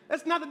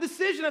 That's not the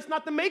decision. That's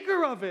not the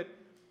maker of it.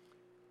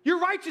 You're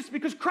righteous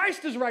because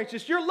Christ is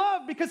righteous. You're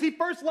loved because he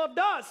first loved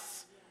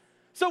us.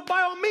 So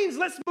by all means,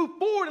 let's move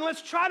forward and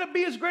let's try to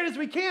be as great as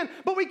we can.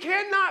 But we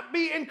cannot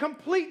be in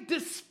complete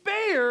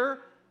despair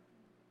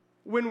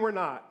when we're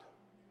not.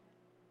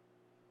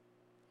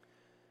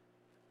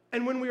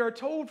 And when we are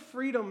told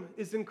freedom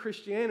is in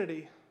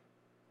Christianity,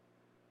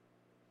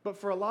 but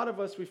for a lot of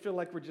us, we feel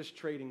like we're just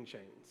trading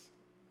chains.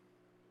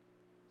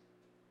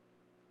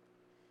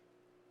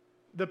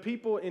 The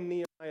people in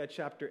Nehemiah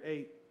chapter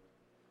 8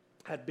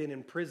 had been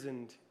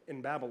imprisoned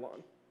in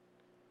Babylon.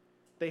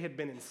 They had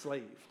been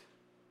enslaved.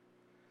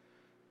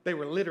 They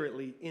were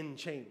literally in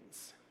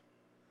chains.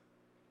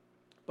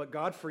 But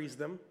God frees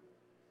them,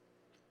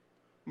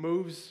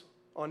 moves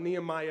on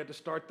Nehemiah to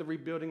start the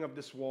rebuilding of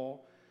this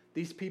wall.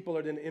 These people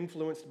are then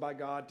influenced by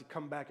God to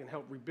come back and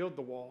help rebuild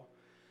the wall.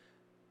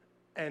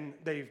 And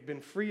they've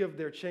been free of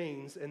their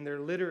chains, and they're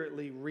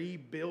literally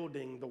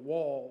rebuilding the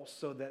wall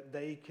so that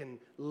they can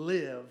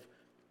live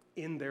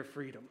in their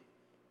freedom.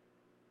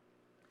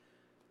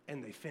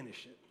 And they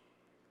finish it.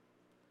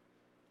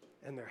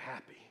 And they're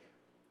happy.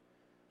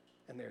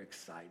 And they're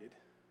excited.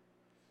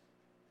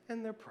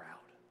 And they're proud.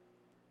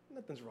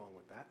 Nothing's wrong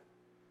with that.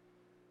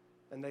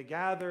 And they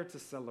gather to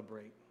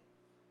celebrate.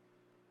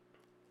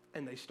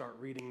 And they start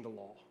reading the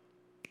law.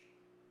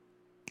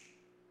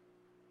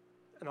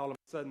 And all of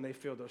a sudden, they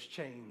feel those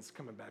chains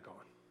coming back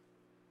on.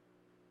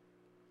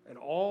 And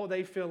all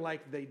they feel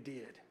like they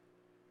did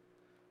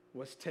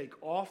was take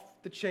off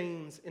the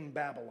chains in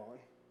Babylon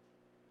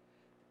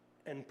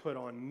and put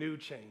on new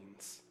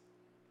chains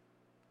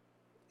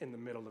in the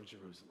middle of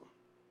Jerusalem.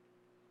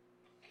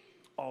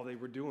 All they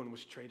were doing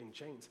was trading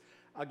chains.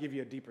 I'll give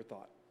you a deeper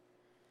thought.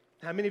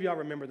 How many of y'all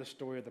remember the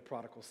story of the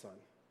prodigal son?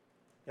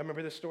 Y'all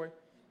remember this story?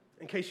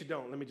 In case you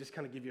don't, let me just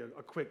kind of give you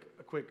a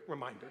quick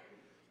reminder.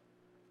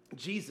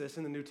 Jesus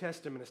in the New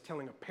Testament is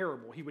telling a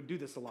parable. He would do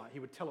this a lot. He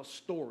would tell a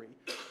story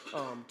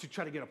to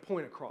try to get a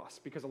point across,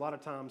 because a lot of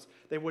times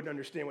they wouldn't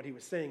understand what he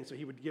was saying, so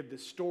he would give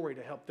this story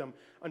to help them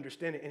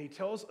understand it. And he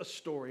tells a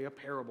story, a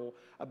parable,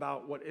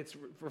 about what it's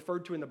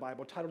referred to in the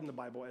Bible, titled in the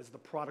Bible as the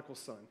prodigal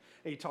son.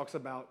 And he talks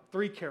about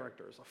 3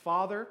 characters: a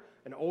father,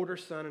 an older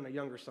son, and a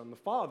younger son. The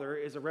father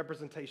is a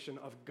representation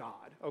of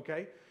God,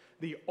 okay?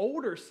 The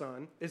older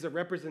son is a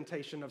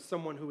representation of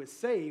someone who is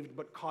saved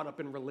but caught up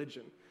in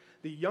religion.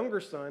 The younger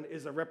son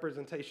is a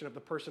representation of the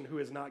person who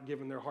has not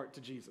given their heart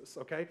to Jesus,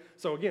 okay?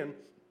 So again,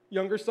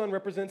 younger son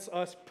represents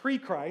us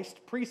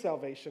pre-Christ,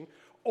 pre-salvation.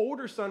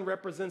 Older son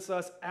represents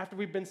us after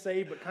we've been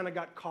saved but kind of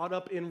got caught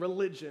up in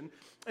religion.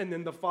 And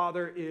then the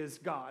father is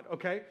God,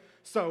 okay?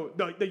 So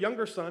the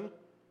younger son,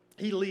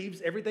 he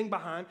leaves everything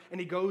behind, and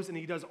he goes and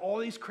he does all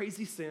these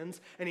crazy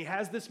sins, and he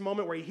has this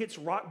moment where he hits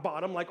rock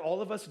bottom like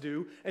all of us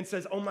do and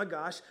says, oh my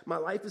gosh, my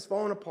life is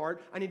falling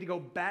apart. I need to go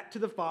back to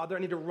the Father. I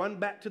need to run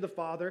back to the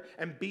Father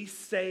and be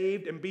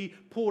saved and be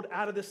pulled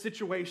out of this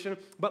situation.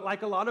 But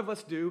like a lot of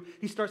us do,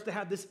 he starts to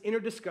have this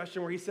inner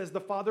discussion where he says, the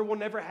Father will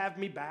never have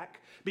me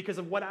back because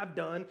of what I've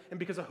done and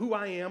because of who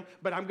I am,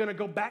 but I'm going to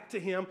go back to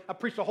him. I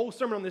preached a whole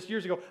sermon on this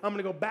years ago. I'm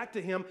going to go back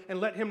to him and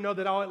let him know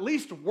that I'll at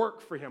least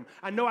work for him.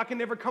 I know I can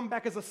never come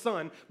back as a son,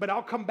 but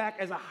I'll come back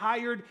as a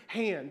hired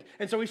hand.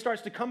 And so he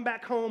starts to come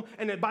back home,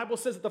 and the Bible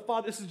says that the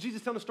Father, this is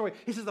Jesus telling the story,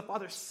 he says the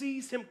Father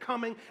sees him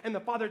coming, and the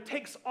Father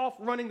takes off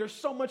running. There's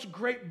so much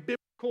great biblical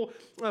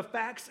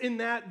facts in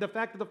that. The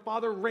fact that the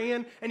Father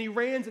ran, and he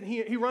runs, and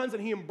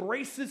he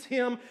embraces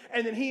him,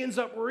 and then he ends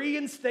up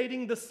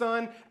reinstating the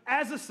Son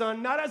as a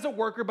son, not as a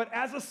worker, but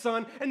as a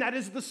son. And that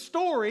is the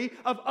story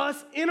of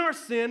us in our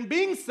sin,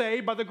 being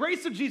saved by the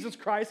grace of Jesus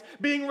Christ,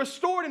 being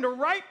restored into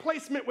right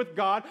placement with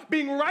God,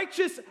 being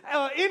righteous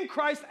in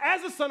Christ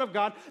as a son of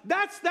God.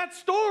 That's that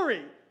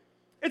story.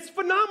 It's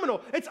phenomenal.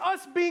 It's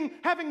us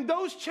having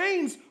those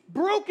chains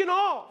broken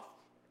off.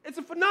 It's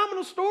a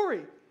phenomenal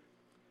story.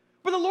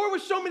 But the Lord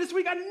was showing me this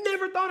week, I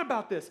never thought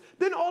about this.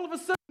 Then all of a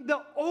sudden,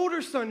 the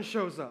older son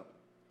shows up.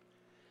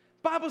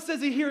 Bible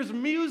says he hears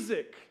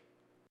music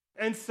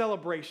and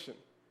celebration.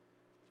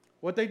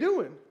 What they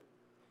doing?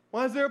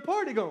 Why is there a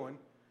party going?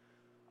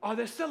 Oh,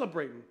 they're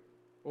celebrating.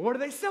 Well, what are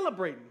they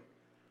celebrating?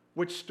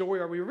 Which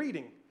story are we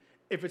reading?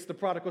 If it's the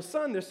prodigal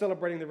son, they're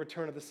celebrating the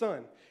return of the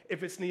son.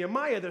 If it's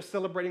Nehemiah, they're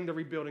celebrating the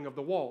rebuilding of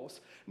the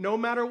walls. No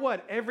matter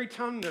what, every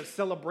time there's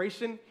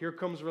celebration, here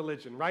comes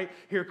religion, right?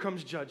 Here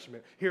comes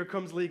judgment. Here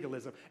comes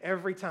legalism.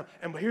 Every time.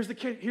 And here's the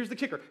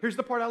kicker. Here's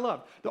the part I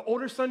love. The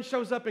older son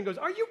shows up and goes,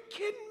 are you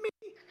kidding me?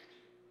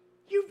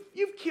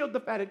 You've killed the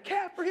fatted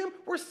calf for him.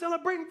 We're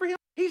celebrating for him.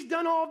 He's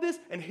done all this,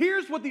 and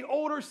here's what the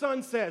older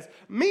son says.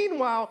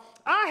 Meanwhile,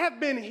 I have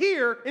been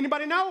here,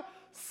 anybody know?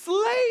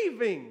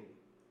 Slaving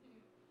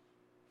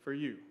for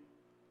you.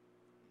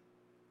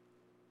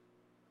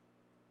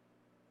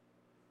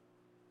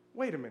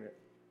 Wait a minute.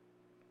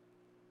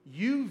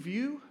 You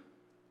view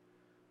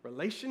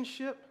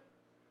relationship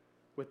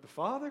with the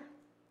Father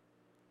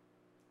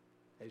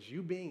as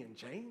you being in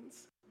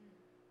chains?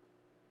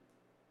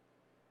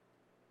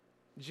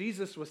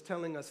 Jesus was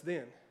telling us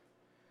then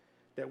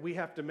that we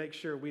have to make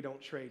sure we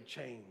don't trade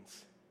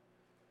chains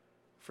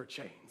for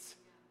chains.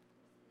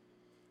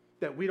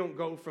 That we don't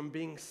go from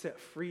being set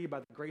free by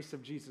the grace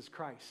of Jesus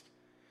Christ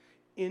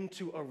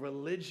into a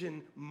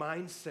religion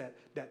mindset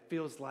that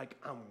feels like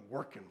I'm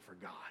working for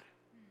God,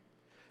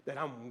 that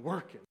I'm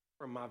working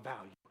for my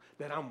value,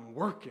 that I'm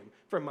working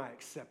for my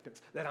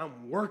acceptance, that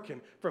I'm working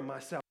for my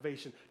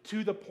salvation,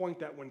 to the point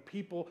that when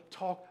people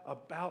talk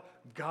about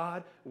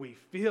God, we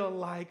feel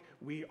like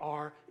we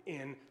are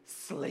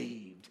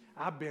enslaved.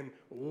 I've been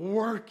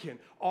working.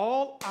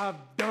 All I've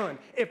done,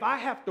 if I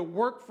have to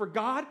work for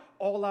God,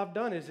 all I've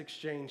done is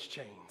exchange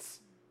chains.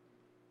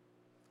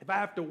 If I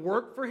have to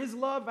work for his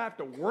love, if I have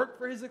to work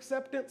for his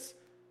acceptance,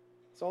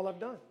 that's all I've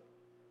done.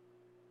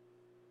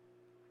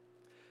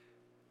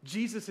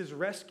 Jesus is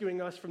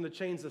rescuing us from the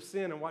chains of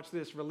sin, and watch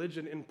this,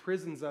 religion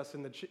imprisons us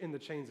in the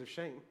chains of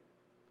shame.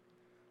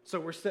 So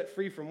we're set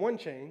free from one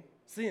chain,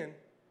 sin,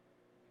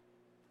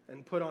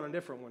 and put on a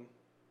different one,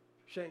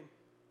 shame.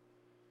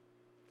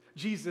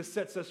 Jesus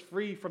sets us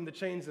free from the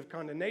chains of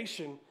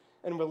condemnation,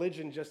 and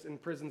religion just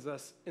imprisons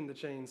us in the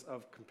chains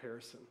of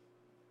comparison.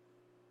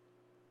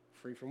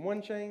 Free from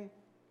one chain,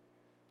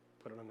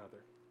 put on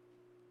another.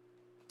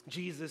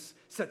 Jesus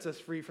sets us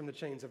free from the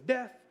chains of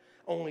death,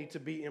 only to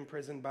be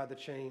imprisoned by the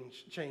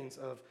chains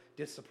of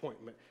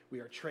disappointment. We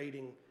are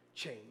trading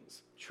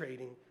chains,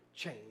 trading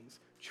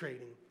chains,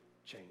 trading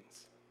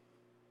chains.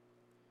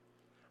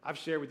 I've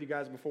shared with you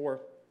guys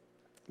before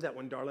that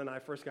when Darla and I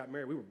first got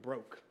married, we were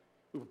broke.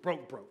 We were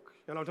broke.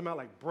 You know what I'm talking about?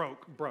 Like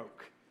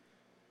broke.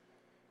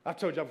 I've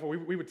told you before,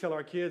 we would tell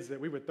our kids that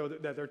we would throw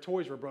that their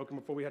toys were broken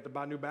before we had to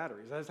buy new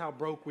batteries. That's how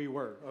broke we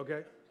were,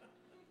 okay?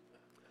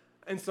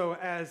 And so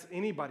as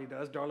anybody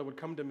does, Darla would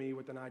come to me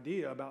with an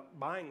idea about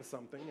buying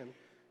something, and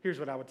here's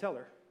what I would tell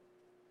her.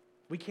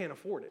 We can't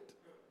afford it.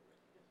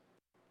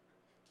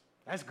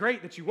 That's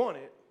great that you want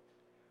it.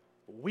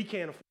 We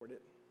can't afford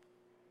it.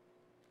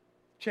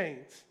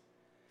 Chains.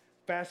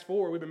 Fast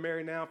forward, we've been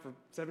married now for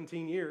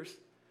 17 years,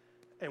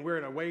 and we're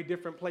in a way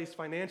different place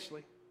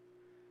financially.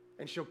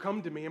 And she'll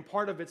come to me, and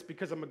part of it's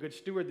because I'm a good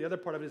steward. The other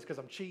part of it is because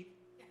I'm cheap.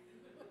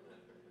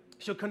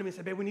 She'll come to me and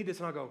say, babe, we need this.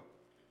 And I'll go,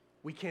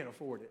 we can't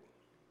afford it.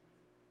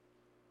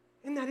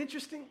 Isn't that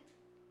interesting?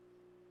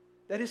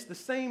 That it's the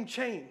same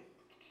chain.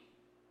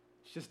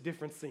 It's just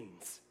different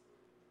scenes.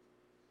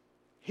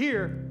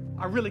 Here,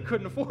 I really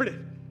couldn't afford it,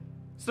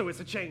 so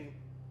it's a chain.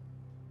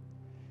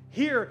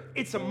 Here,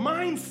 it's a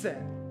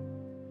mindset.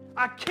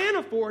 I can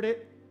afford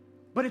it,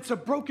 but it's a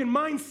broken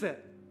mindset.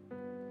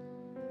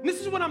 And this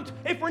is what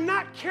if we're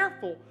not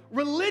careful,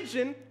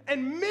 religion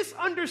and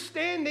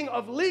misunderstanding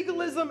of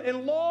legalism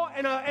and law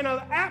and an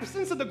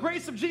absence of the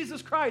grace of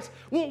Jesus Christ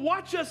will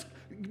watch us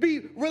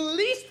be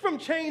released from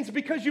chains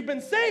because you've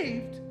been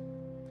saved,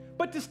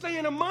 but to stay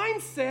in a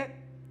mindset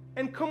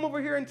and come over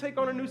here and take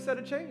on a new set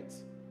of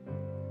chains.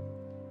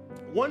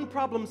 One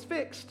problem's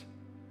fixed,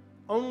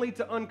 only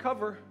to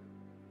uncover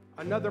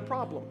another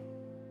problem.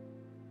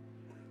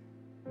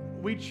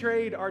 We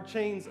trade our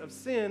chains of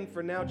sin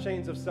for now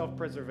chains of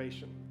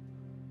self-preservation.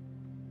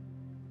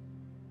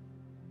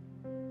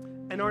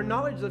 And our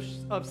knowledge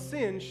of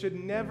sin should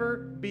never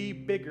be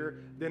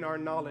bigger than our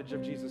knowledge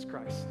of Jesus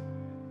Christ.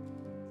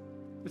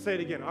 Let's say it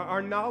again.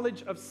 Our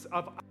knowledge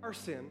of our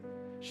sin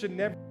should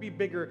never be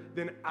bigger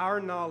than our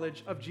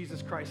knowledge of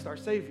Jesus Christ, our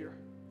Savior.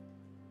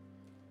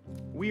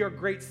 We are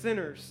great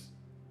sinners,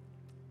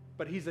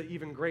 but he's an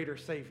even greater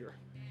Savior,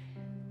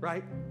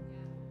 right?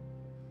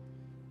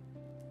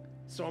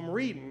 So I'm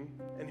reading,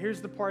 and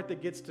here's the part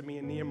that gets to me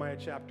in Nehemiah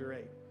chapter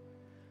 8.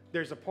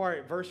 There's a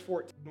part, verse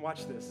 14,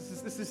 watch this.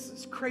 This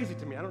is crazy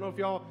to me. I don't know if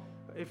y'all,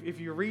 if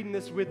you're reading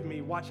this with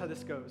me, watch how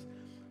this goes.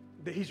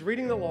 He's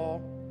reading the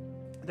law.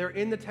 They're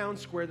in the town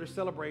square. They're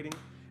celebrating.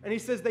 And he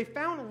says, they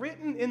found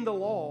written in the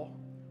law,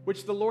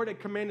 which the Lord had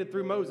commanded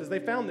through Moses. They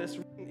found this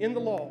written in the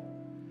law,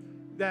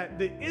 that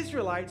the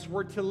Israelites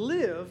were to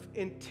live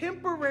in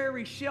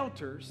temporary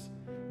shelters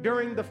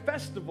during the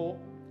festival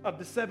of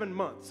the 7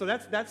 months. So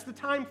that's the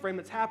time frame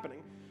that's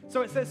happening.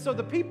 So it says, so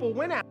the people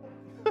went out.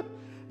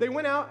 They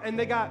went out and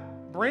they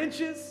got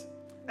branches,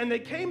 and they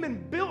came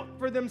and built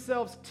for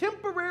themselves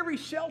temporary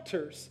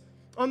shelters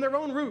on their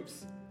own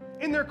roofs,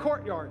 in their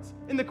courtyards,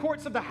 in the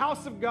courts of the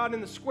house of God, in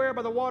the square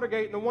by the water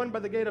gate, and the one by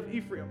the gate of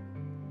Ephraim.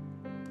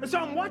 And so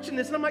I'm watching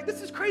this, and I'm like,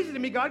 this is crazy to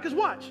me, God, because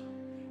watch.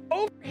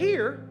 Over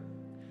here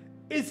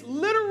is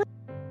literal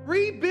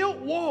rebuilt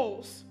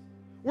walls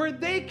where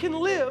they can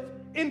live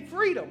in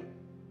freedom.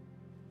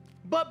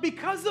 But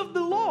because of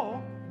the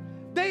law,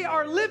 they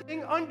are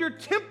living under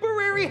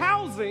temporary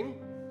housing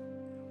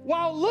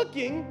while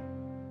looking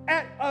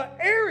at an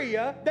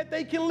area that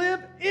they can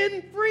live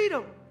in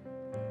freedom.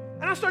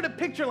 And I started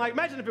picturing, like,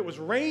 imagine if it was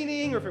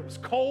raining or if it was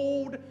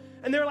cold,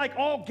 and they're like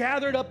all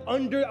gathered up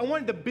under. I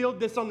wanted to build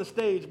this on the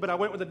stage, but I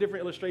went with a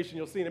different illustration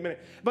you'll see in a minute.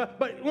 But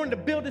I wanted to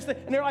build this thing,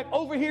 and they're like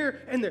over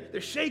here, and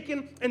they're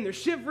shaking, and they're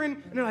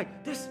shivering, and they're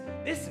like, this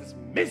is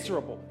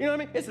miserable. You know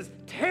what I mean? This is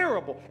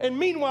terrible. And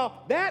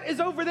meanwhile, that is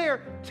over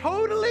there,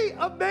 totally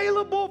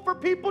available for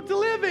people to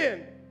live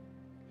in.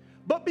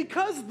 But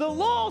because the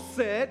law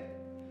said,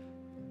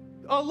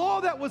 a law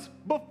that was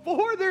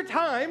before their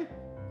time,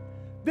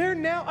 they're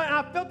now, and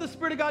I felt the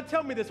Spirit of God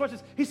tell me this. Watch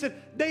this. He said,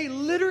 they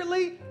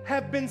literally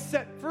have been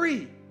set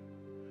free,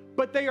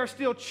 but they are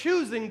still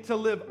choosing to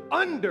live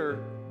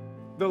under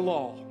the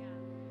law.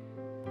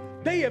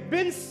 They have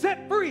been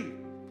set free,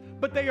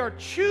 but they are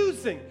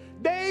choosing.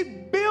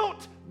 They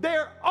built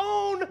their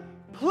own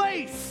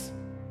place.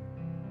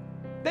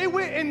 They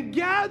went and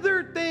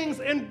gathered things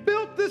and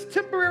built this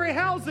temporary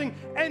housing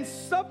and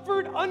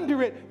suffered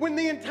under it when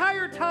the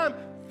entire time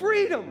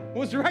freedom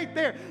was right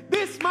there.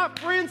 This, my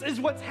friends,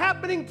 is what's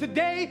happening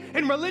today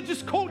in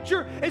religious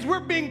culture, is we're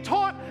being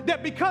taught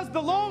that because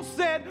the law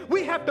said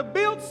we have to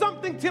build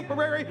something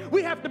temporary,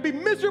 we have to be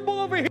miserable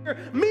over here.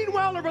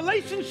 Meanwhile, a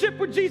relationship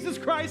with Jesus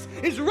Christ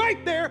is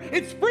right there.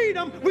 It's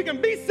freedom. We can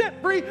be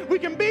set free. We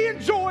can be in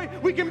joy.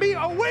 We can be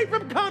away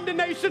from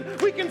condemnation.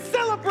 We can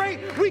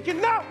celebrate. We can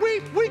not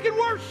weep. We can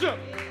worship.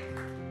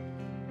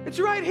 It's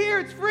right here.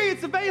 It's free.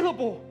 It's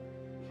available.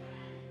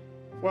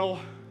 Well,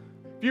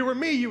 if you were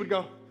me, you would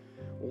go,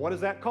 well, what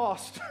does that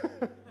cost?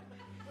 It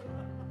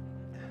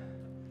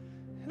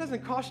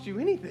doesn't cost you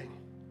anything.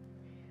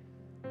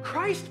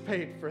 Christ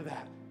paid for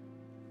that.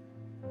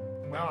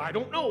 Well, I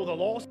don't know. The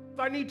law says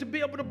I need to be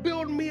able to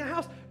build me a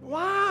house.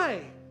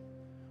 Why?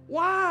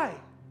 Why?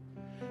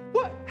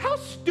 What? How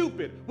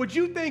stupid would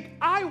you think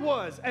I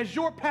was as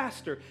your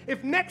pastor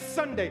if next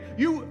Sunday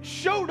you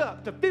showed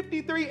up to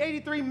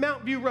 5383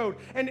 Mount View Road,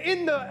 and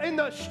in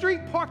the street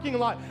parking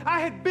lot I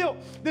had built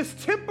this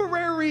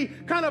temporary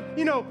kind of,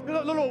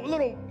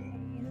 little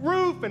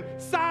roof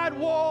and side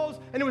walls,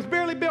 and it was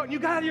barely built, and you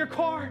got out of your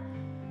car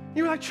and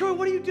you were like, Troy,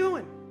 what are you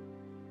doing?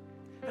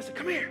 I said,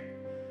 come here.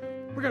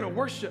 We're going to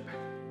worship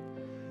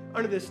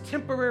under this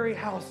temporary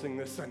housing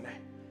this Sunday.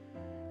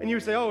 And you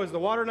would say, oh, is the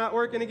water not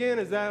working again?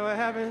 Is that what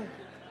happened?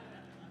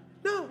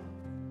 No.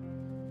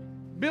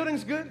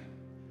 Building's good.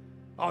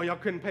 Oh, y'all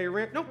couldn't pay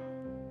rent? Nope.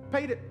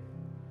 Paid it.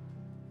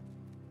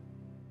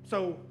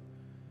 So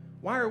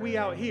why are we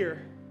out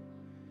here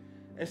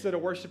instead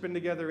of worshiping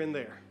together in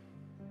there?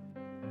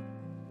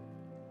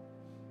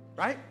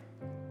 Right?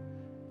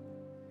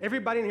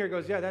 Everybody in here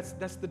goes, yeah,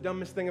 that's the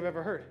dumbest thing I've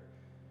ever heard.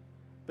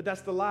 But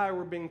that's the lie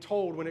we're being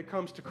told when it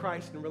comes to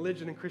Christ and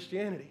religion and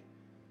Christianity.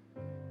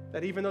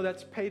 That even though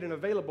that's paid and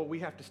available, we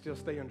have to still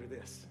stay under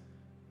this.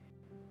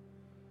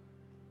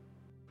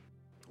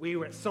 We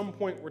were at some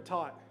point were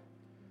taught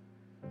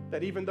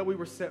that even though we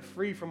were set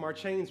free from our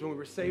chains when we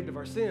were saved of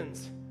our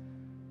sins,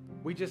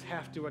 we just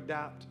have to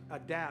adapt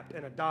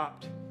and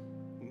adopt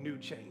new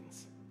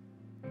chains.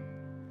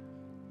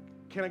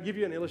 Can I give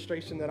you an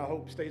illustration that I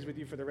hope stays with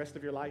you for the rest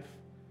of your life?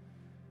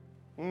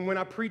 When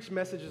I preach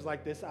messages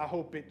like this, I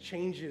hope it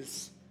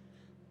changes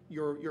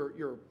your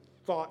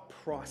thought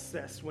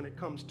process when it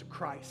comes to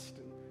Christ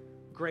and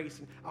grace.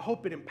 And I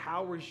hope it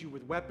empowers you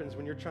with weapons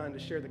when you're trying to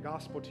share the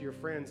gospel to your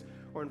friends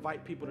or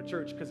invite people to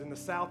church. Because in the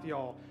South,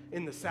 y'all,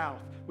 in the South,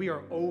 we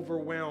are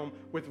overwhelmed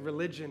with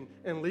religion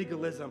and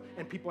legalism.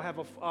 And people have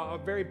a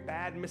very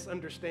bad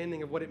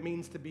misunderstanding of what it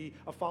means to be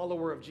a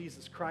follower of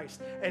Jesus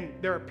Christ. And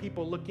there are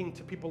people looking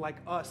to people like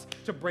us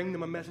to bring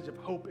them a message of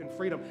hope and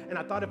freedom. And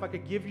I thought if I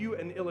could give you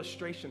an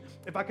illustration,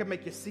 if I could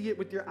make you see it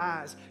with your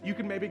eyes, you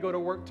can maybe go to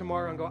work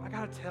tomorrow and go, I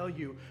got to tell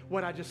you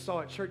what I just saw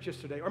at church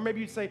yesterday. Or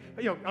maybe you'd say,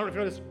 I don't know if you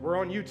know this, we're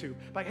on YouTube.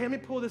 Like, hey, let me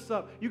pull this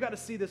up. You got to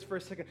see this for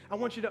a second. I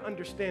want you to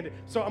understand it.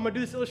 So I'm going to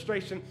do this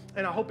illustration,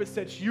 and I hope it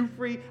sets you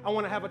free. I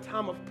want to have a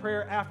time of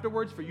prayer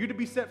afterwards for you to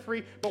be set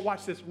free. But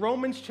watch this.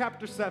 Romans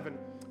chapter 7.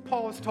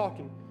 Paul is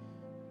talking.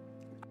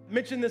 I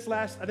mentioned this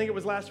I think it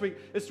was last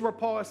week. This is where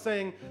Paul is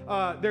saying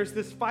there's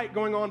this fight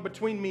going on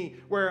between me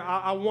where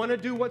I want to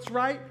do what's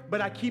right, but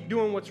I keep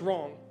doing what's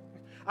wrong.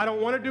 I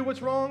don't want to do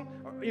what's wrong,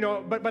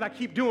 but I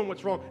keep doing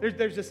what's wrong.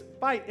 There's this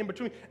fight in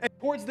between. And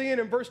towards the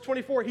end, in verse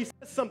 24, he says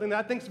something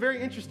that I think is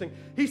very interesting.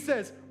 He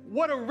says,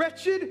 what a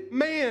wretched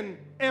man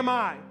am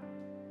I.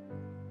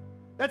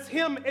 That's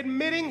him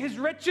admitting his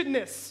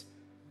wretchedness.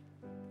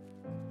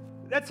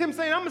 That's him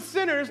saying, I'm a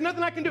sinner. There's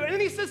nothing I can do. And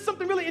then he says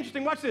something really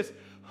interesting. Watch this.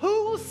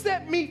 Who will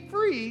set me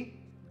free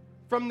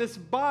from this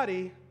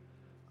body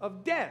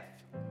of death?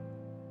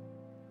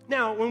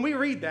 Now, when we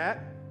read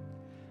that,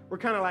 we're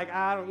kind of like,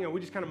 we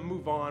just kind of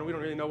move on. We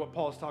don't really know what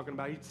Paul's talking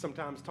about. He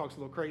sometimes talks a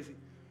little crazy.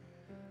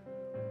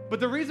 But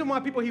the reason why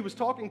people he was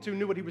talking to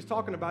knew what he was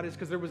talking about is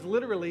because there was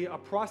literally a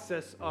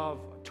process of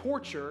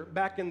torture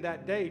back in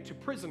that day to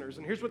prisoners.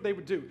 And here's what they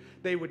would do.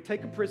 They would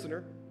take a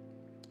prisoner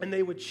and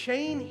they would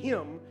chain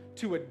him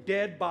to a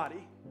dead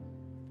body.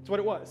 That's what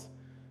it was.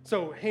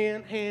 So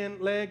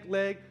hand,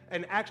 leg,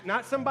 and action.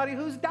 Not somebody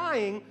who's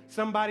dying,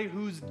 somebody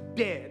who's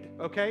dead,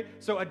 okay?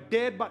 So a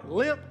dead body,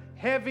 limp,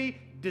 heavy,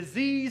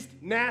 diseased,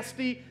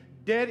 nasty,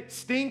 dead,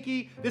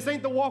 stinky. This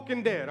ain't the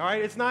Walking Dead, all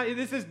right? It's not,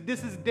 this is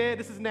dead,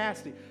 this is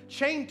nasty.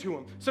 Chained to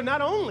them. So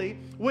not only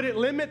would it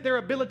limit their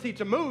ability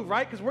to move,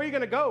 right? Because where are you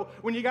going to go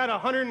when you got a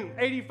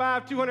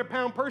 185,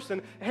 200-pound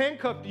person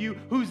handcuffed to you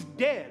who's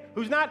dead,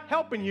 who's not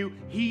helping you,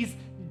 he's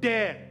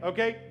dead,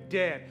 okay?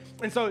 Dead.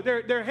 And so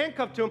they're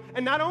handcuffed to him,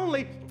 and not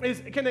only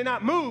can they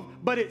not move,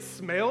 but it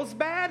smells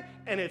bad,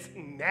 and it's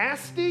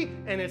nasty,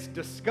 and it's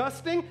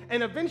disgusting,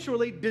 and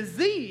eventually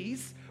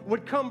disease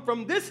would come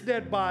from this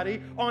dead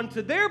body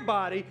onto their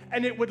body,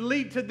 and it would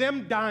lead to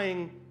them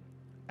dying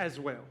as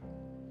well.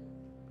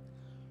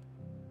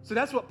 So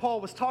that's what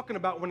Paul was talking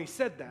about when he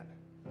said that.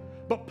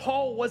 But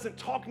Paul wasn't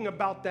talking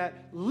about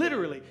that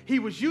literally. He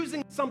was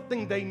using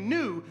something they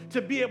knew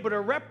to be able to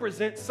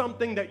represent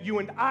something that you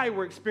and I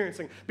were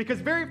experiencing.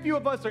 Because very few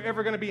of us are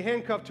ever going to be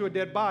handcuffed to a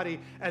dead body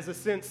as a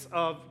sense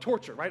of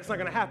torture, right? It's not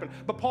going to happen.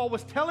 But Paul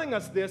was telling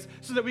us this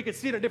so that we could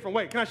see it a different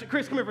way.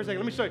 Chris, come here for a second.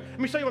 Let me show you. Let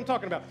me show you what I'm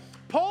talking about.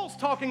 Paul's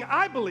talking,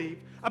 I believe,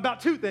 about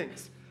two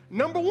things.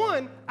 Number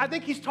one, I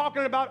think he's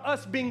talking about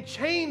us being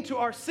chained to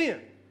our sin,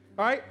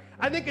 all right?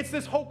 I think it's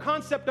this whole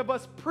concept of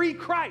us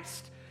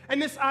pre-Christ.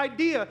 And this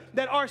idea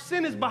that our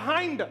sin is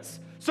behind us.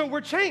 So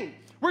we're chained.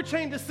 We're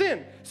chained to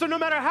sin. So no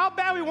matter how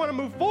bad we want to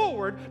move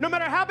forward, no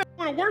matter how bad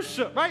we want to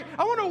worship, right?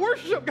 I want to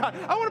worship God.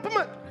 I want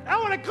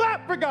to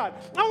clap for God.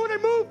 I want to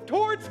move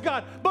towards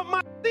God. But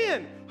my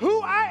sin,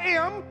 who I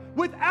am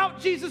without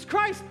Jesus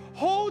Christ,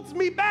 holds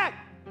me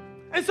back.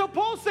 And so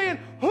Paul's saying,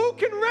 who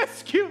can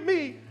rescue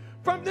me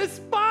from this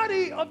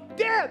body of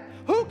death?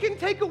 Who can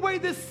take away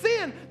this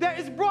sin that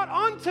is brought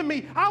onto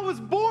me? I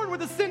was born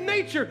with a sin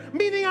nature,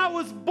 meaning I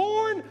was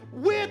born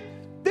with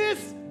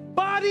this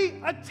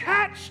body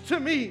attached to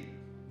me.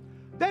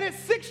 That at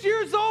 6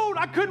 years old,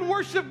 I couldn't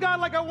worship God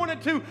like I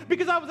wanted to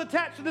because I was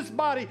attached to this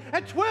body.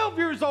 At 12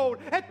 years old,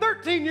 at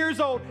 13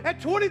 years old,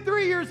 at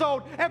 23 years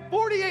old, at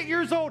 48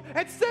 years old,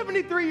 at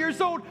 73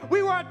 years old,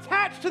 we were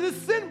attached to this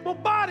sinful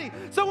body.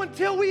 So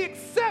until we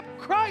accept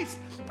Christ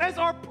as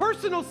our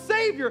personal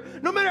Savior,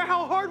 no matter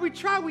how hard we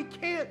try, we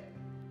can't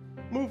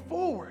move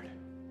forward,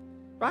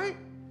 right?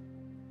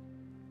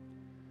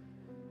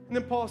 And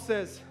then Paul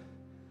says,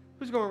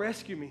 who's going to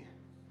rescue me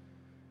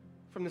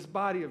from this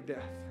body of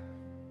death?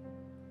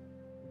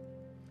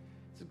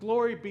 So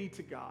glory be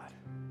to God,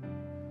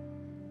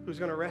 who's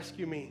going to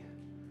rescue me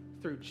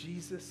through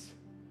Jesus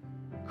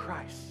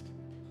Christ.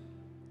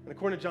 And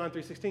according to John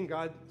 3:16,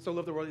 God so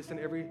loved the world, he sent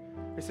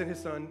his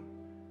son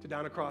to die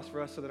on a cross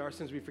for us so that our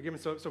sins would be forgiven.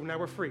 So now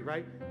we're free,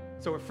 right?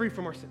 So we're free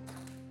from our sins.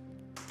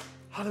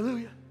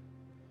 Hallelujah.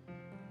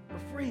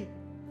 We're free.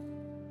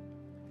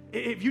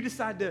 If you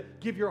decide to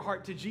give your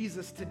heart to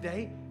Jesus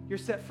today, you're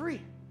set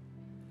free.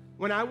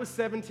 When I was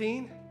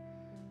 17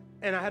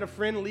 and I had a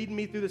friend leading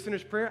me through the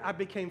sinner's prayer, I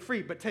became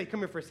free. But Tay,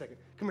 come here for a second.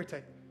 Come here,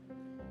 Tay.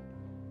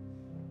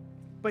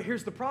 But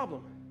here's the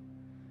problem.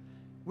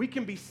 We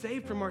can be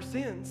saved from our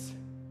sins,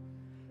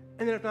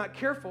 and then if not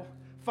careful,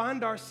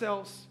 find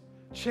ourselves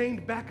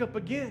chained back up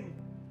again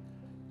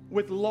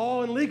with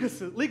law and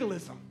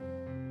legalism.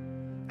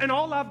 And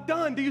all I've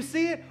done, do you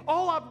see it?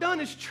 All I've done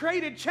is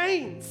traded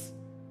chains.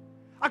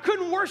 I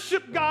couldn't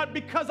worship God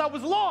because I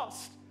was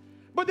lost.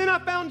 But then I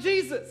found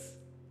Jesus.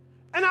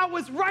 And I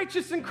was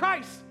righteous in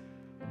Christ.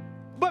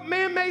 But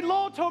man-made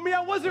law told me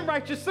I wasn't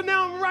righteous. So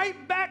now I'm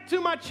right back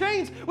to my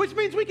chains, which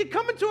means we could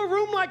come into a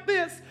room like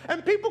this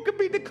and people could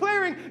be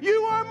declaring,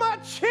 you are my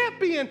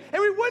champion.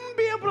 And we wouldn't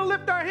be able to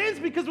lift our hands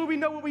because we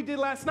know what we did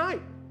last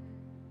night.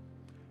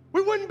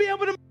 We wouldn't be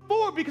able to move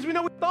forward because we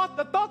know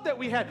the thought that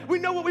we had. We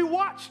know what we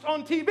watched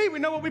on TV. We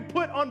know what we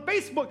put on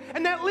Facebook.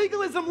 And that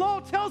legalism law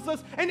tells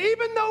us, and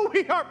even though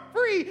we are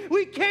free,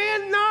 we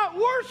cannot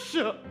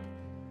worship.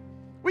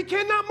 We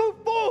cannot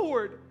move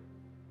forward.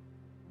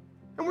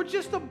 And we're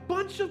just a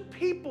bunch of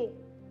people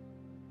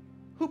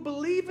who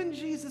believe in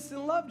Jesus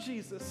and love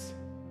Jesus,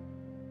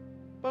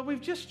 but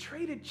we've just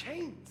traded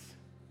chains.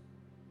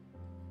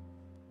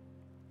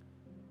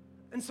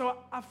 And so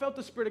I felt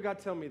the Spirit of God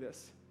tell me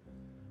this.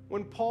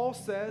 When Paul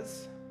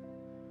says,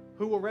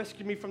 who will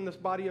rescue me from this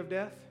body of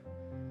death?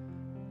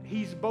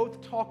 He's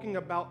both talking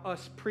about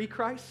us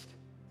pre-Christ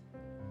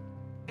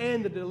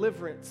and the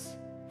deliverance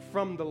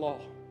from the law.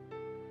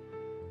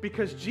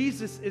 Because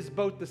Jesus is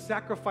both the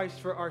sacrifice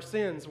for our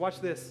sins,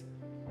 watch this,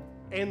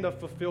 and the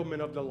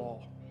fulfillment of the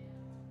law.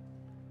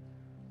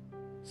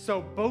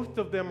 So both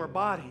of them are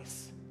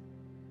bodies,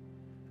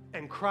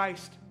 and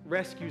Christ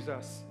rescues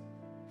us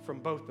from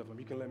both of them.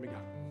 You can let me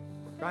go,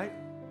 right?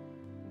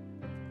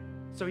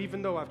 So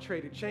even though I've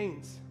traded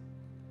chains,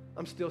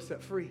 I'm still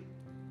set free.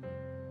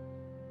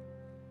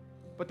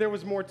 But there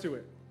was more to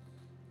it.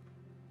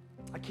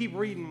 I keep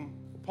reading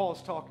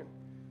Paul's talking.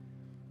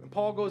 And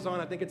Paul goes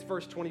on, I think it's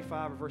verse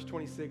 25 or verse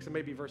 26, or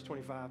maybe verse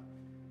 25.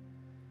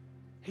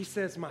 He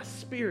says, my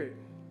spirit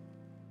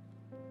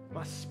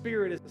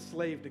is a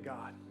slave to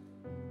God,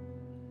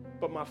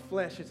 but my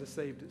flesh is a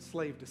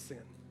slave to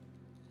sin.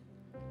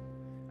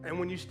 And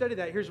when you study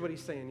that, here's what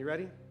he's saying. You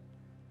ready?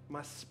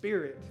 My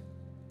spirit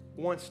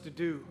wants to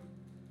do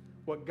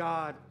what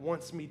God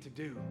wants me to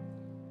do,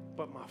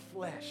 but my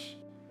flesh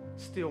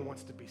still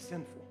wants to be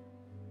sinful.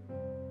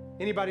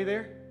 Anybody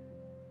there?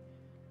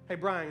 Hey,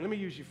 Brian, let me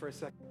use you for a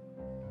second.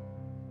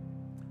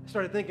 I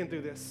started thinking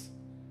through this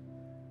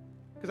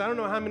because I don't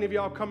know how many of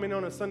y'all come in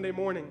on a Sunday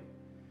morning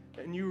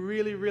and you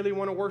really, really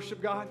want to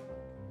worship God,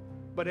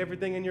 but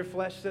everything in your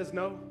flesh says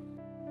no.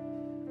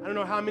 I don't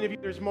know how many of you,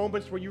 there's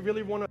moments where you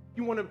really want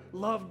to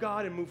love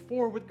God and move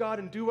forward with God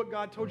and do what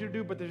God told you to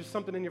do, but there's just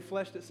something in your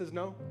flesh that says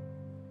no.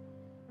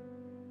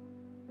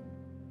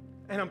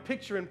 And I'm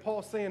picturing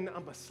Paul saying,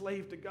 I'm a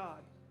slave to God.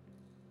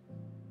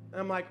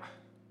 And I'm like,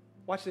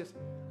 watch this.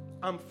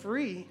 I'm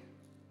free,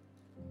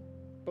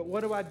 but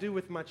what do I do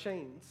with my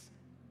chains?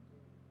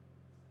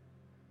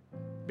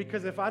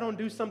 Because if I don't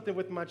do something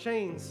with my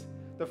chains,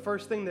 the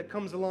first thing that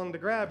comes along to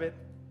grab it,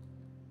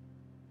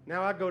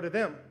 now I go to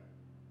them,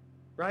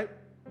 right?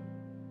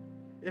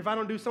 If I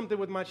don't do something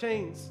with my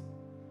chains,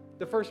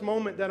 the first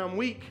moment that I'm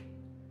weak,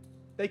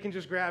 they can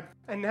just grab,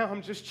 and now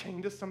I'm just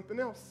chained to something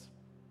else.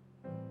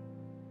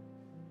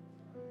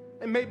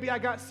 And maybe I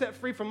got set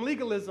free from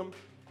legalism,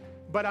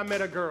 but I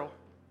met a girl.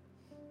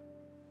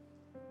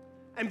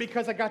 And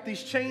because I got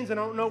these chains and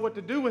I don't know what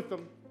to do with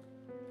them,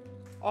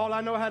 all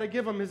I know how to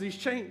give them is these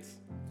chains.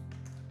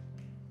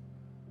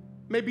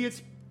 Maybe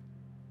it's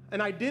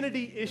an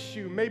identity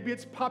issue. Maybe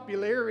it's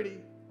popularity.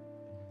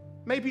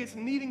 Maybe it's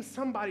needing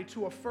somebody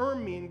to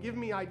affirm me and give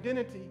me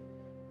identity.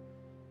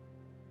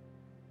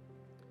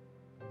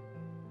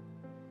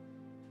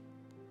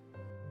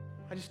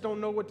 I just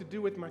don't know what to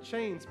do with my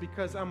chains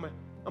because I'm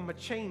a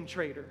chain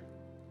trader.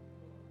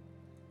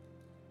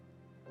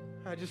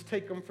 I just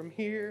take them from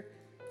here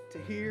to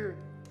here.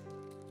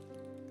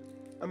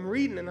 I'm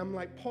reading and I'm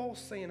like, Paul's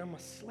saying I'm a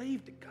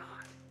slave to God.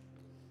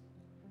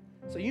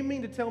 So you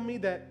mean to tell me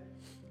that,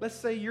 let's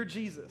say you're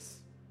Jesus,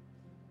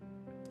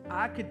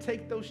 I could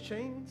take those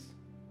chains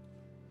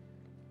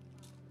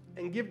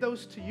and give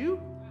those to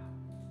you?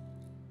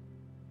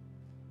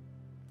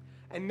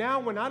 And now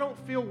when I don't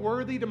feel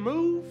worthy to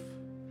move,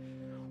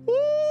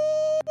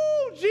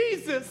 ooh,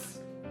 Jesus,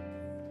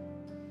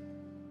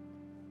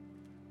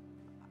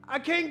 I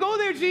can't go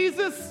there,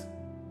 Jesus.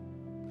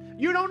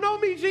 You don't know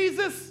me,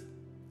 Jesus.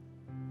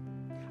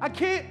 I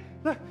can't.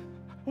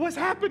 What's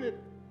happening?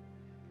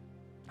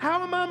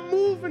 How am I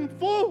moving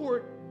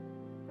forward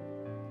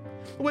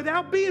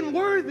without being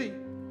worthy?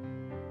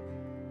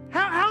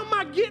 How am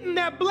I getting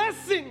that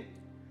blessing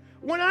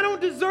when I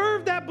don't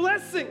deserve that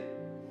blessing?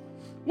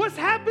 What's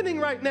happening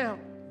right now?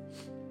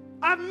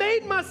 I've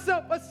made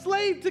myself a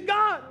slave to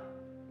God.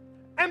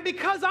 And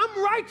because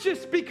I'm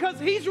righteous, because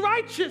He's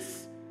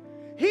righteous,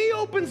 He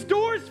opens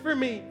doors for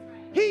me.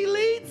 He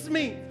leads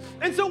me.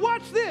 And so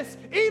watch this.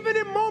 Even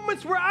in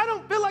moments where I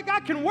don't feel like I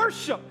can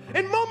worship,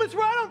 in moments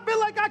where I don't feel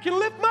like I can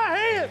lift my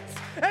hands,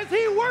 as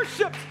He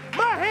worships,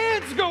 my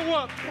hands go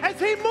up. As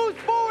He moves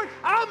forward,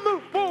 I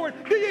move forward.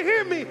 Do you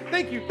hear me?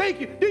 Thank you,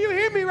 thank you. Do you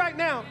hear me right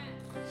now?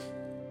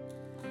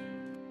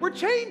 We're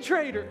chain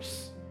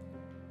traders.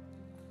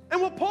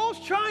 And what Paul's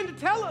trying to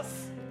tell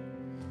us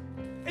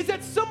is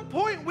at some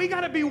point we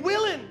got to be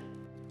willing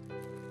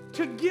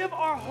to give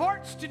our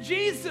hearts to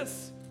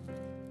Jesus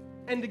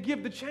and to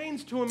give the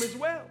chains to Him as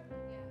well.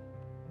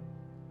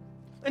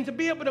 And to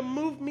be able to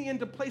move me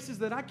into places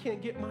that I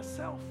can't get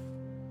myself.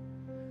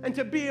 And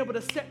to be able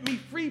to set me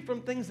free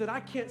from things that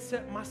I can't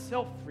set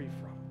myself free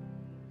from.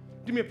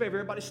 Do me a favor,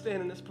 everybody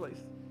stand in this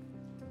place.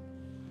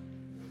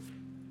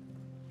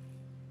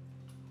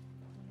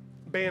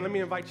 Band, let me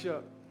invite you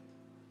up.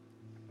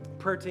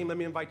 Prayer team, let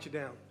me invite you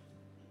down.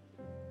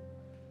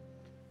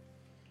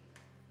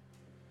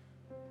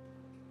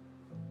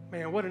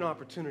 Man, what an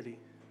opportunity.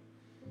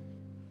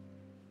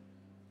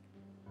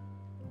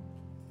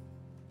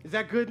 Is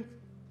that good?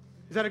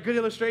 Is that a good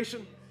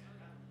illustration?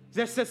 Does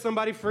that set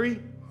somebody free?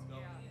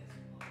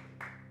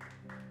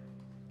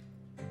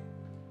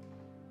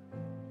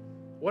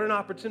 What an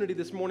opportunity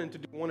this morning to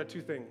do one of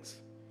two things.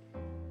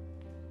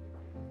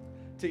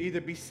 To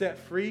either be set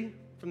free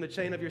from the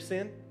chain of your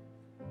sin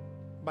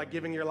by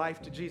giving your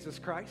life to Jesus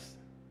Christ,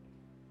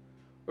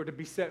 or to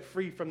be set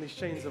free from these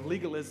chains of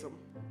legalism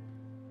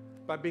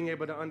by being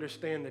able to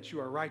understand that you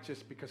are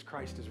righteous because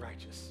Christ is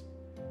righteous.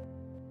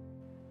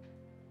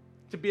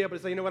 To be able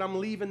to say, you know what, I'm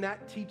leaving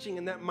that teaching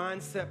and that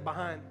mindset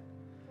behind.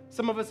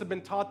 Some of us have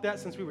been taught that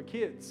since we were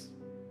kids.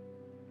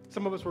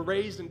 Some of us were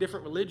raised in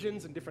different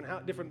religions and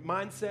different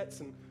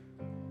mindsets, and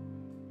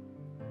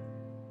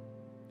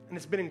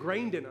it's been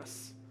ingrained in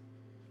us.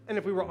 And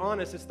if we were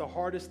honest, it's the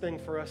hardest thing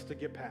for us to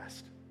get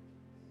past.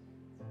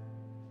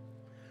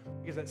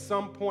 Because at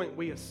some point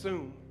we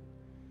assume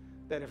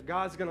that if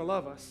God's going to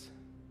love us,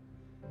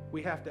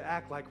 we have to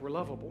act like we're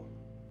lovable.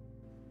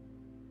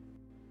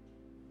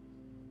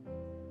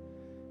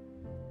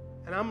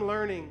 And I'm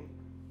learning,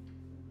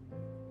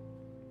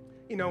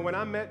 when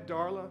I met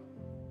Darla,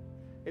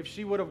 if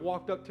she would have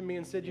walked up to me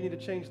and said, you need to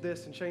change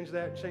this and change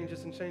that, change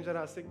this and change that,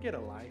 I'd say, get a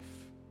life.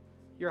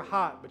 You're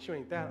hot, but you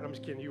ain't that. I'm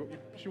just kidding.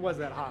 She was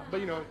that hot.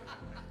 But,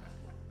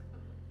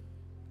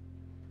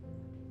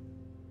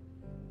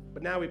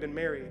 But now we've been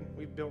married.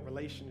 We've built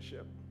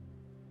relationship.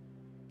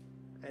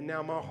 And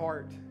now my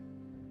heart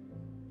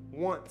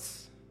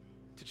wants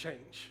to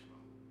change.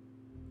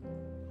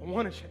 I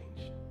want to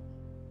change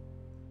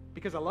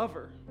because I love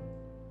her.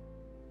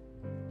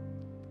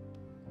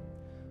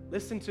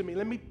 Listen to me.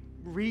 Let me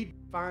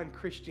redefine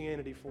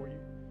Christianity for you.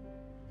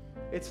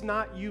 It's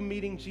not you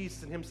meeting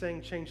Jesus and him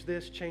saying, change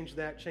this, change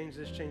that, change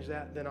this, change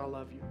that, then I'll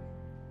love you.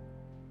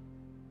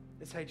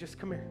 It's, hey, just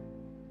come here.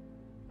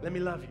 Let me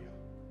love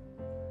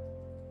you.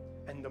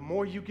 And the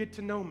more you get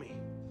to know me,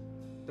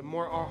 the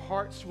more our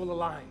hearts will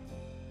align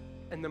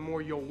and the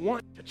more you'll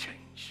want to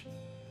change.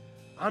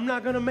 I'm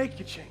not going to make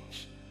you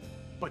change,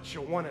 but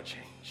you'll want to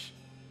change.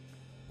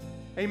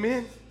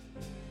 Amen?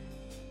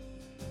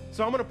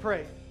 So I'm going to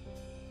pray.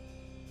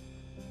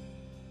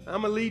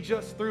 I'm going to lead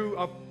us through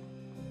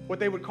what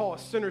they would call a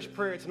sinner's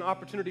prayer. It's an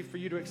opportunity for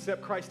you to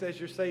accept Christ as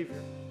your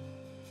Savior.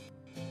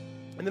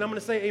 And then I'm going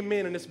to say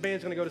amen, and this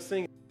band's going to go to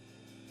sing.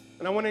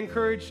 And I want to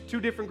encourage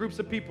two different groups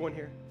of people in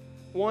here.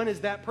 One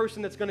is that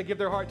person that's going to give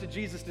their heart to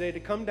Jesus today to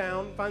come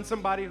down, find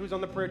somebody who's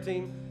on the prayer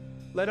team,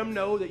 let them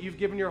know that you've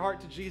given your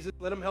heart to Jesus,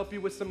 let them help you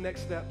with some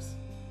next steps.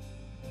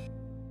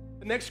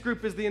 The next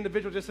group is the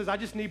individual just says, I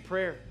just need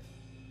prayer.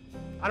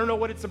 I don't know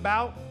what it's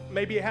about.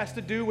 Maybe it has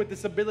to do with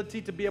this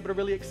ability to be able to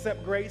really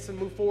accept grace and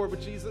move forward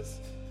with Jesus.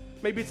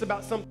 Maybe it's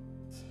about something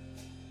else.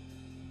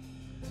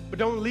 But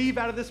don't leave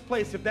out of this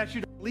place. If that's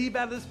you, don't leave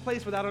out of this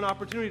place without an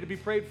opportunity to be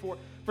prayed for.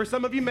 For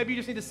some of you, maybe you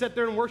just need to sit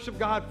there and worship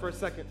God for a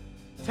second.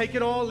 Take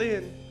it all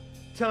in.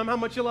 Tell him how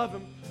much you love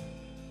him.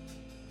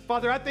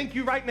 Father, I thank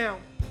you right now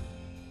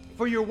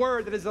for your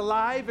word that is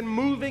alive and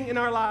moving in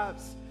our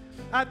lives.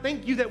 I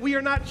thank you that we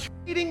are not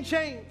trading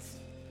chains.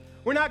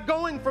 We're not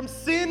going from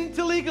sin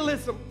to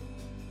legalism.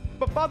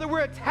 But Father,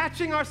 we're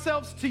attaching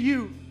ourselves to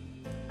you,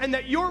 and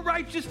that your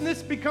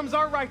righteousness becomes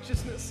our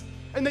righteousness,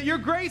 and that your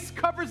grace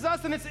covers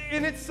us and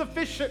it's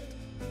sufficient.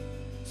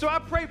 So I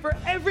pray for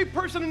every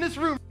person in this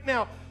room right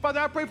now. Father,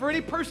 I pray for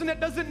any person that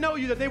doesn't know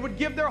you, that they would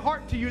give their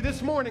heart to you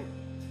this morning.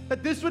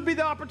 That this would be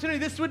the opportunity,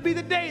 this would be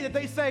the day that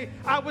they say,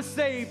 I was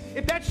saved.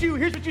 If that's you,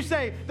 here's what you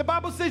say. The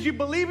Bible says you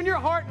believe in your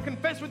heart and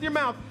confess with your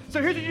mouth.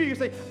 So here's what you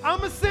say,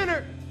 I'm a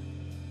sinner.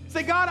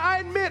 Say, God, I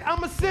admit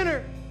I'm a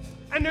sinner.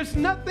 And there's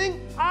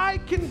nothing I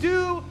can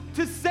do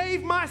to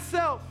save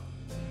myself.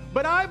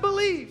 But I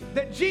believe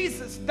that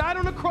Jesus died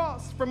on the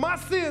cross for my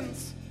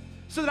sins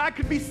so that I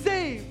could be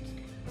saved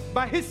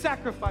by his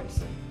sacrifice.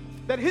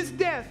 That his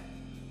death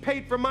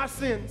paid for my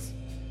sins.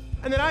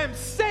 And that I am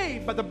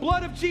saved by the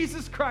blood of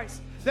Jesus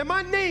Christ. That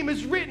my name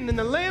is written in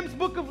the Lamb's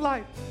book of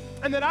life.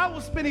 And that I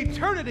will spend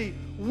eternity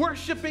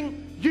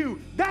worshiping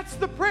you. That's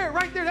the prayer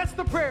right there. That's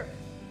the prayer.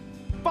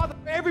 Father,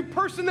 for every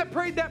person that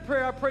prayed that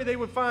prayer, I pray they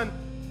would find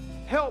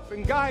help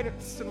and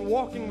guidance in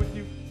walking with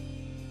you.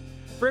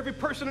 For every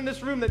person in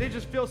this room that they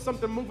just feel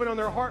something moving on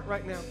their heart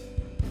right now,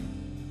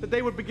 that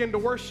they would begin to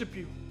worship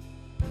you.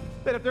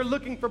 That if they're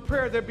looking for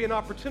prayer, there'd be an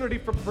opportunity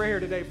for prayer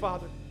today,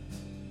 Father.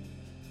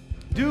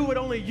 Do what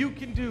only you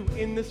can do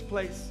in this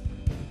place.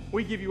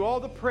 We give you all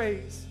the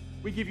praise.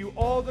 We give you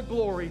all the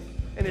glory.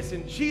 And it's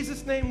in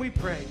Jesus' name we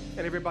pray.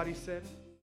 And everybody said...